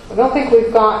transparency. I don't think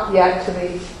we've got yet to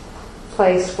the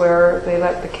place where they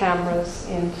let the cameras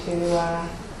into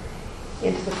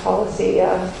the policy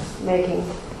making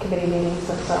committee meetings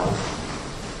themselves.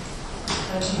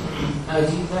 Do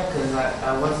you reckon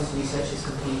that once this research is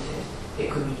completed,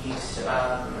 it could be used to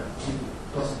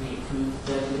possibly improve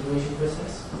the deliberation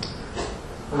process?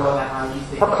 Or how do you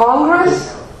think? For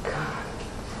Congress? God,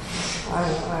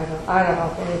 I don't know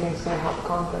if anything's going to help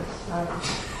Congress.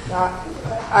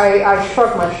 I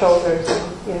shrug my shoulders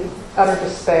in utter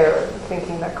despair,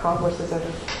 thinking that Congress is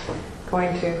ever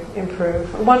going to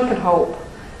improve. One can hope.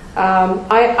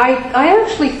 I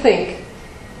actually think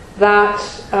that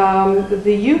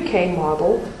the UK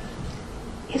model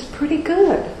is pretty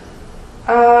good.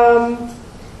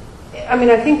 I mean,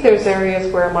 I think there's areas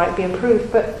where it might be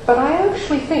improved, but I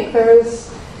actually think there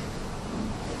is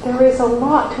a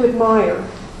lot to admire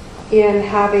in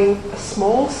having a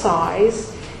small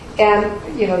size. And,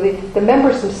 the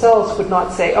members themselves would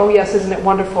not say, oh, yes, isn't it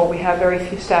wonderful, we have very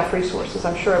few staff resources.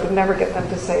 I'm sure I would never get them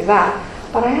to say that.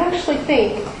 But I actually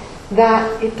think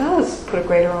that it does put a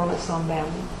greater onus on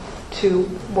them to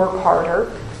work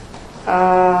harder.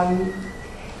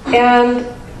 And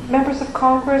members of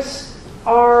Congress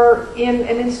are in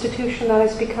an institution that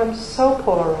has become so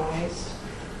polarized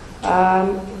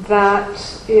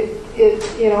that it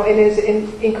is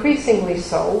increasingly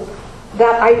so,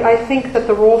 that I think that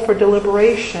the role for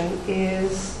deliberation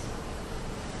is,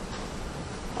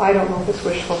 I don't know if it's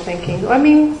wishful thinking. I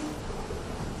mean,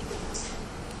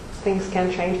 things can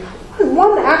change.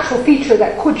 One actual feature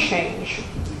that could change,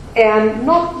 and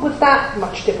not with that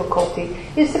much difficulty,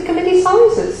 is the committee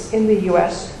sizes in the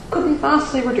US could be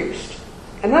vastly reduced.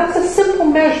 And that's a simple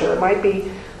measure. It might be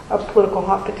a political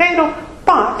hot potato,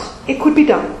 but it could be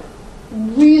done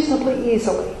reasonably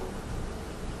easily.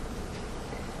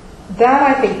 That,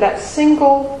 I think, that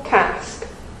single task,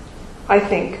 I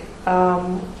think,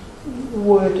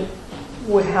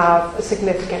 would have a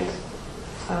significant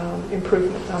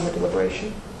improvement on the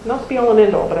deliberation. Not to be all and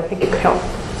end all, but I think it could help.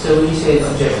 So would you say the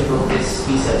objective of this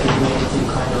research is maybe to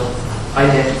kind of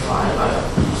identify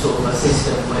sort of a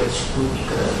system which would be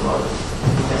good, rather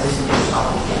than a system which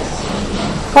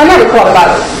Well, I never thought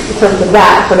about it in terms of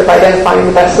that, sort of identifying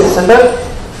the best system, but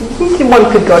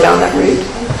one could go down that route.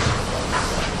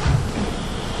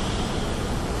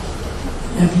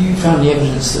 Have you found the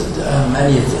evidence that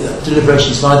any of the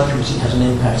deliberations by the committee had an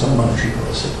impact on monetary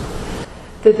policy?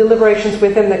 The deliberations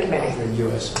within the committee. In the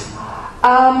US.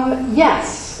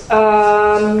 Yes,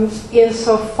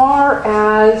 insofar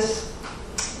as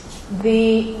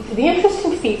the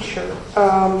interesting feature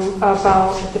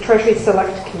about the Treasury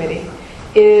Select Committee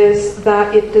is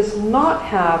that it does not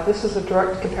have, this is a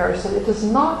direct comparison, it does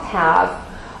not have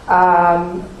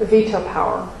veto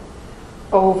power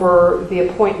over the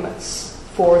appointments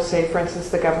for, say, for instance,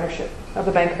 the governorship of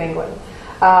the Bank of England,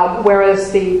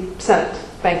 whereas the Senate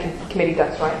Banking Committee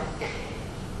does, right?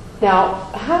 Now,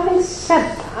 having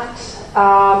said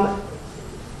that,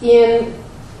 in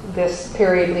this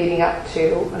period leading up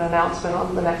to an announcement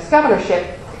on the next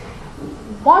governorship,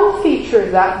 one feature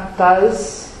that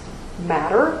does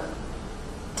matter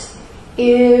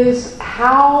is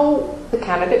how the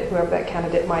candidate, whoever that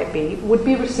candidate might be, would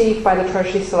be received by the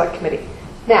Treasury Select Committee.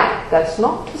 Now, that's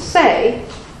not to say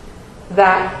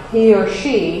that he or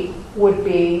she would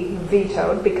be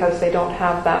vetoed because they don't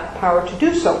have that power to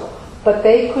do so, but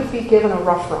they could be given a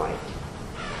rough ride.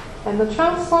 And the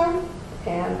Chancellor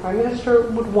and Prime Minister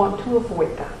would want to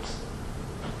avoid that.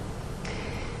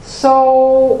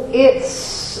 So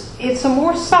it's a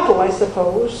more subtle, I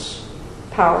suppose,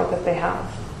 power that they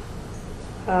have.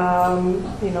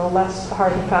 Less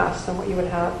hard and fast than what you would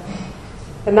have.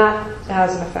 And that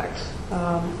has an effect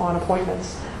on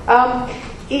appointments.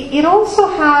 It also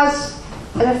has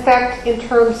an effect in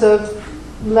terms of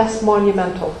less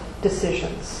monumental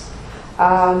decisions.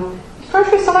 The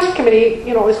Treasury Select Committee,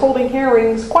 is holding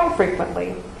hearings quite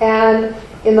frequently. And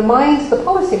in the minds of the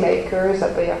policymakers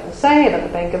at the FSA and at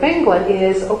the Bank of England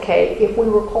is, okay, if we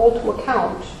were called to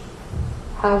account,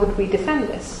 how would we defend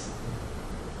this?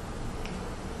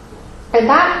 And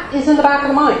that is in the back of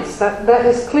the minds. That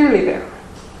is clearly there.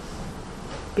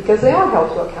 Because they are held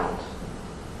to account.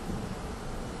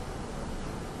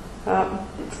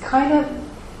 It's kind of,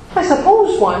 I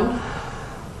suppose one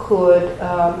could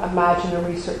imagine a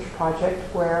research project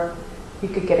where you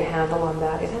could get a handle on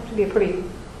that. It'd have to be a pretty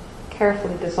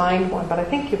carefully designed one, but I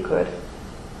think you could.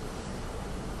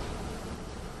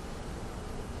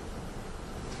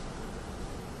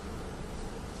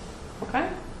 Okay?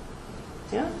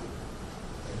 Yeah?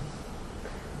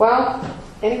 Well,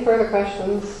 any further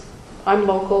questions? I'm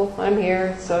local, I'm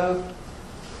here, so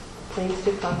please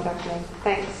do contact me.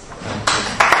 Thanks.